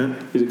 Yeah.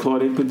 Is it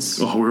Clyde Edwards?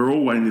 Oh, we're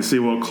all waiting to see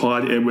what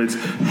Clyde Edwards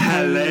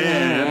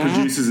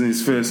produces in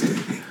his first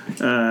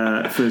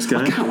game.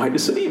 I can't wait to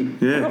see him.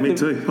 Yeah, me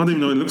too. I don't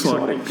even know what he looks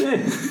like.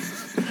 Yeah.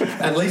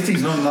 At least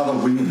he's not another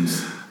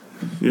Williams.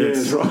 Yes. Yeah,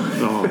 that's right.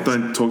 Oh,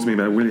 don't talk to me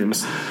about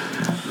Williams.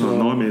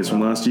 Nightmares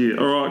from last year.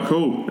 All right,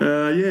 cool.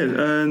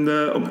 And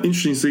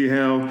interesting to see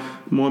how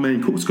my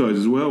man Cooks goes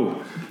as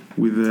well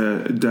with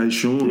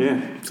Deshaun.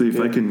 Yeah. See if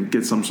they can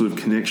get some sort of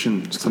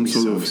connection, some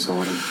sort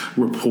of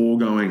rapport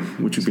going,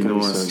 which would be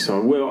nice. So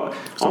well,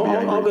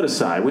 I've got to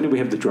say, when did we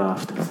have the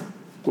draft?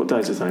 What day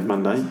is it today?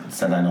 Monday?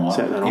 Saturday night.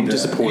 I'm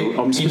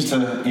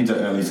disappointed. Into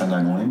early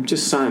Sunday morning.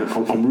 Just saying,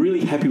 I'm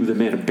really happy with the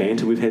amount of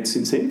banter we've had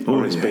since then.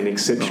 It's been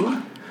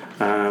exceptional.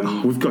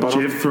 We've got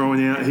Jeff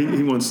throwing out.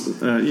 He wants,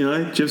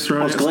 Jeff's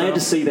throwing out. I was glad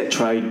to see that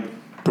trade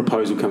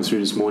proposal come through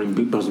this morning,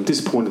 but I'm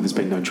disappointed there's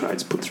been no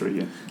trades put through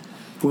yet.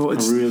 Well,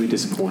 I'm really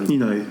disappointed.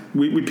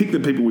 We picked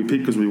the people we picked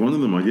because we wanted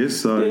them, I guess.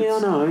 So yeah, I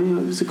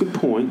know. It's a good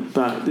point,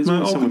 but there's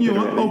someone better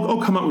out there.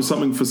 I'll come up with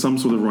something for some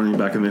sort of running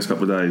back in the next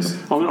couple of days.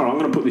 I'm going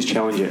to put this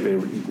challenge out there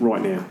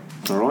right now.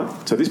 All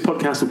right? So this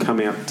podcast will come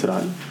out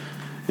today.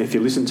 If you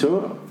listen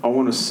to it, I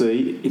want to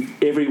see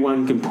if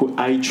everyone can put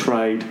a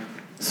trade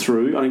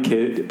through. I don't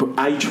care. Put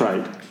a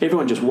trade.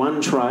 Everyone just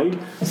one trade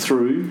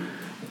through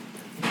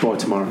by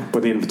tomorrow, by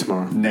the end of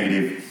tomorrow.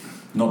 Negative.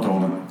 Not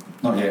doing it.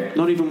 Not yet.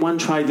 Not even one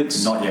trade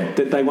that's not yet.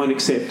 That they won't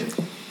accept.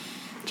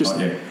 Just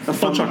not yet.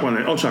 I'll chuck one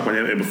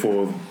out there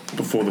before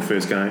the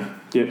first game.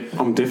 Yeah,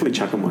 I'm definitely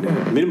chucking one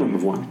out. A minimum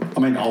of one. I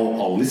mean,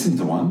 I'll listen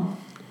to one.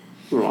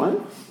 Right.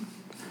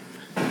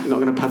 not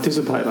going to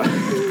participate. Though.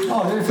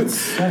 Oh, if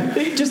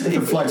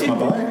it floats my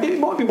boat. It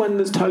might be one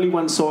that's totally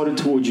one-sided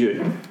towards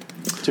you.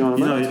 Do you know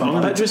what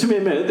I mean? Just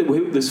remember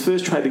that this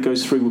first trade that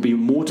goes through will be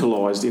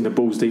immortalised in the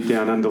Bulls Deep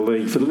Down Under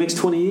League for the next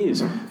 20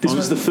 years. This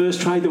was the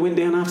first trade that went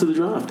down after the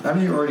draft.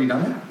 Haven't you already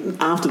done it?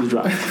 After the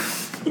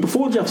draft.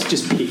 Before the draft's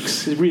just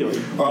picks, really.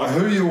 All right,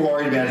 who are you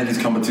worried about in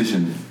this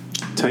competition?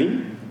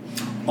 Team?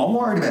 I'm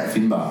worried about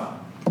Finbar.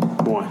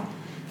 Why?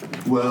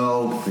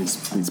 Well,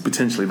 he's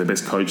potentially the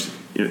best coach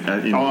in the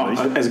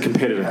league. As a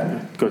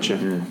competitor. Gotcha.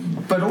 Yeah.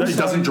 But also, he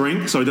doesn't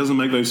drink, so he doesn't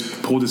make those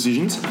poor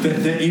decisions.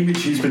 The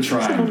image he's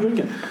portraying. He's not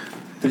drinking.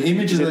 The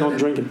image is not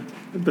drinking.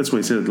 That's what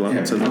he said at the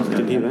last. I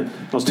didn't hear that.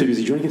 I was too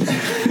busy drinking.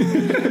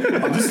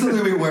 I'm just a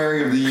little bit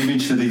wary of the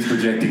image that he's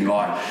projecting,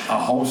 like a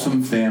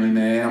wholesome family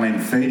man. I mean,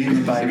 feeding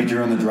the baby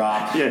during the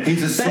draft. Yeah.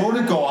 He's the sort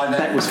of guy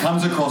that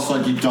comes across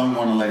like you don't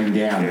want to let him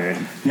down. Yeah.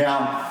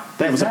 Now,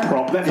 that was a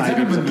prop. That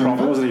baby was a prop.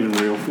 It wasn't even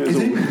real.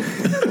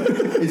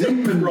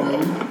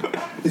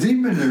 Is he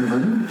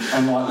manoeuvring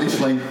and like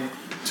literally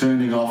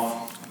turning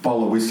off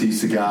bowl of whiskey,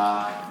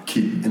 cigar,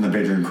 kid in the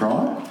bedroom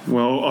crying?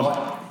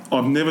 Well,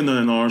 I've never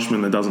known an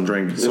Irishman that doesn't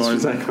drink, so I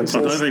don't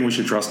think we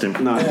should trust him.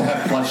 No. Or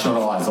have bloodshot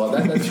eyes like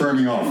that. That threw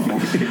me off.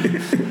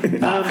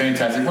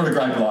 Fantastic. What a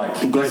great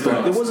bloke. Great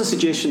bloke. There was a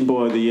suggestion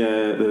by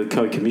the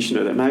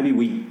co-commissioner that maybe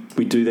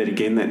we do that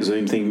again, that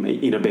Zoom thing,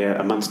 in about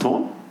a month's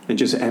time, and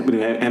just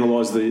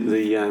analyse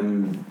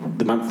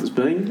the month that's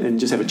been, and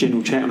just have a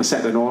general chat on a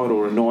Saturday night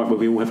or a night where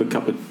we all have a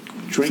couple of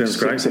drinks,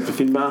 except for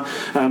Finbar,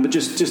 but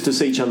just to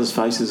see each other's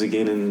faces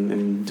again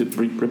and to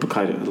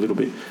replicate it a little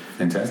bit.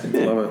 Fantastic.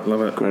 Yeah.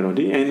 Love it. Great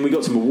idea. And we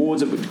got some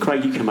awards.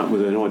 Craig, you came up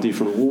with an idea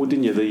for an award,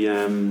 didn't you?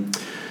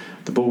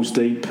 The Balls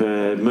Deep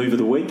Move of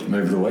the Week.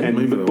 Move of the Week. And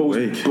Move of the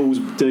Week. Balls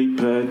Deep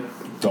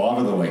Dive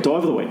of the Week.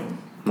 Dive of the Week.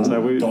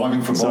 So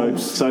diving for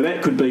balls. So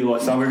that could be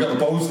like... So we've got the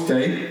Balls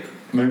Deep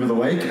Move of the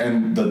Week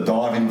and the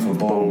diving for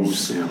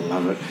balls. Yeah, I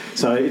love it.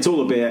 So it's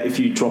all about if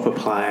you drop a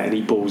player and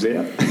he balls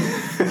out.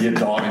 You're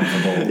diving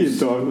for balls.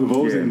 You're diving for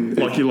balls. Yeah. And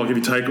like if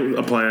you take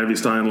a player out of your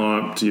starting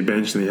lineup to your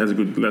bench and he has a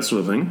good, that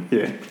sort of thing.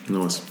 Yeah.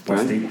 Nice.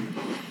 Plastic.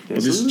 Yeah,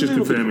 just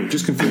confirming.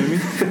 Just confirming.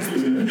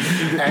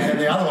 And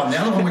the other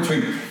one which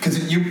because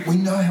we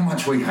know how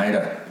much we hate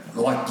it.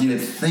 Like you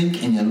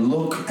think and you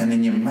look and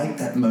then you make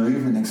that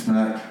move and next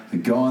minute the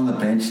guy on the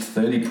bench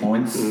 30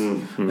 points,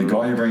 the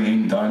guy you bring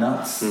in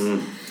donuts.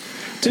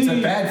 It's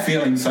a bad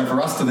feeling, so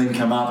for us to then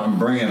come up and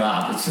bring it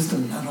up, it's just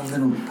another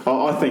little...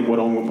 I think what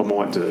I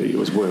might do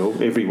as well,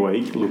 every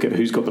week, look at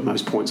who's got the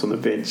most points on the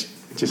bench.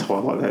 Just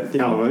highlight that. You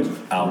know what I mean?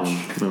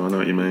 Ouch. No, I know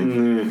what you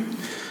mean.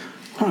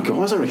 All right,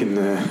 guys, I reckon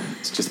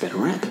it's just about a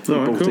wrap.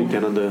 All right, cool. Deep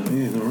Down Under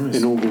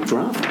inaugural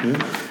draft.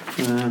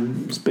 Yeah.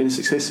 It's been a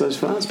success so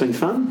far. It's been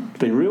fun. It's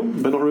been real,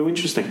 but not real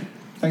interesting.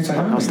 Thanks for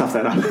having me. I'll stuff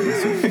that up.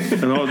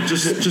 And I'll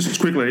just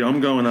quickly,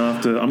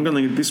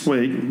 this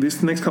week,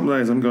 this next couple of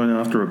days, I'm going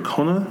after a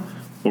Connor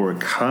or a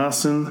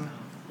Carson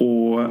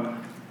or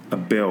a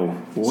Bell.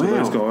 Wow. So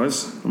those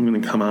guys, I'm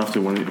going to come after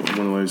one of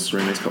those for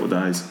the next couple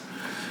of days.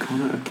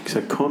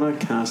 Connor,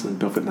 Carson and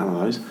Bell, but none of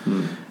those.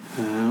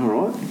 All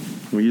right.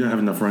 Well, you don't have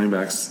enough running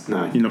backs.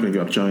 No. You're not going to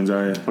give up Jones,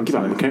 are you? I'll give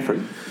up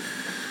McCaffrey.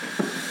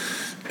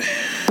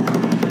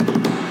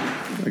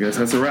 I guess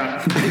that's a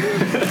wrap.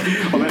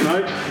 On that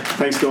note,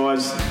 thanks,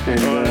 guys,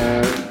 and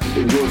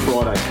enjoy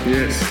Friday.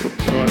 Yes.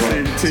 All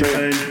right, see you.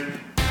 See you.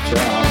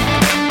 Ciao.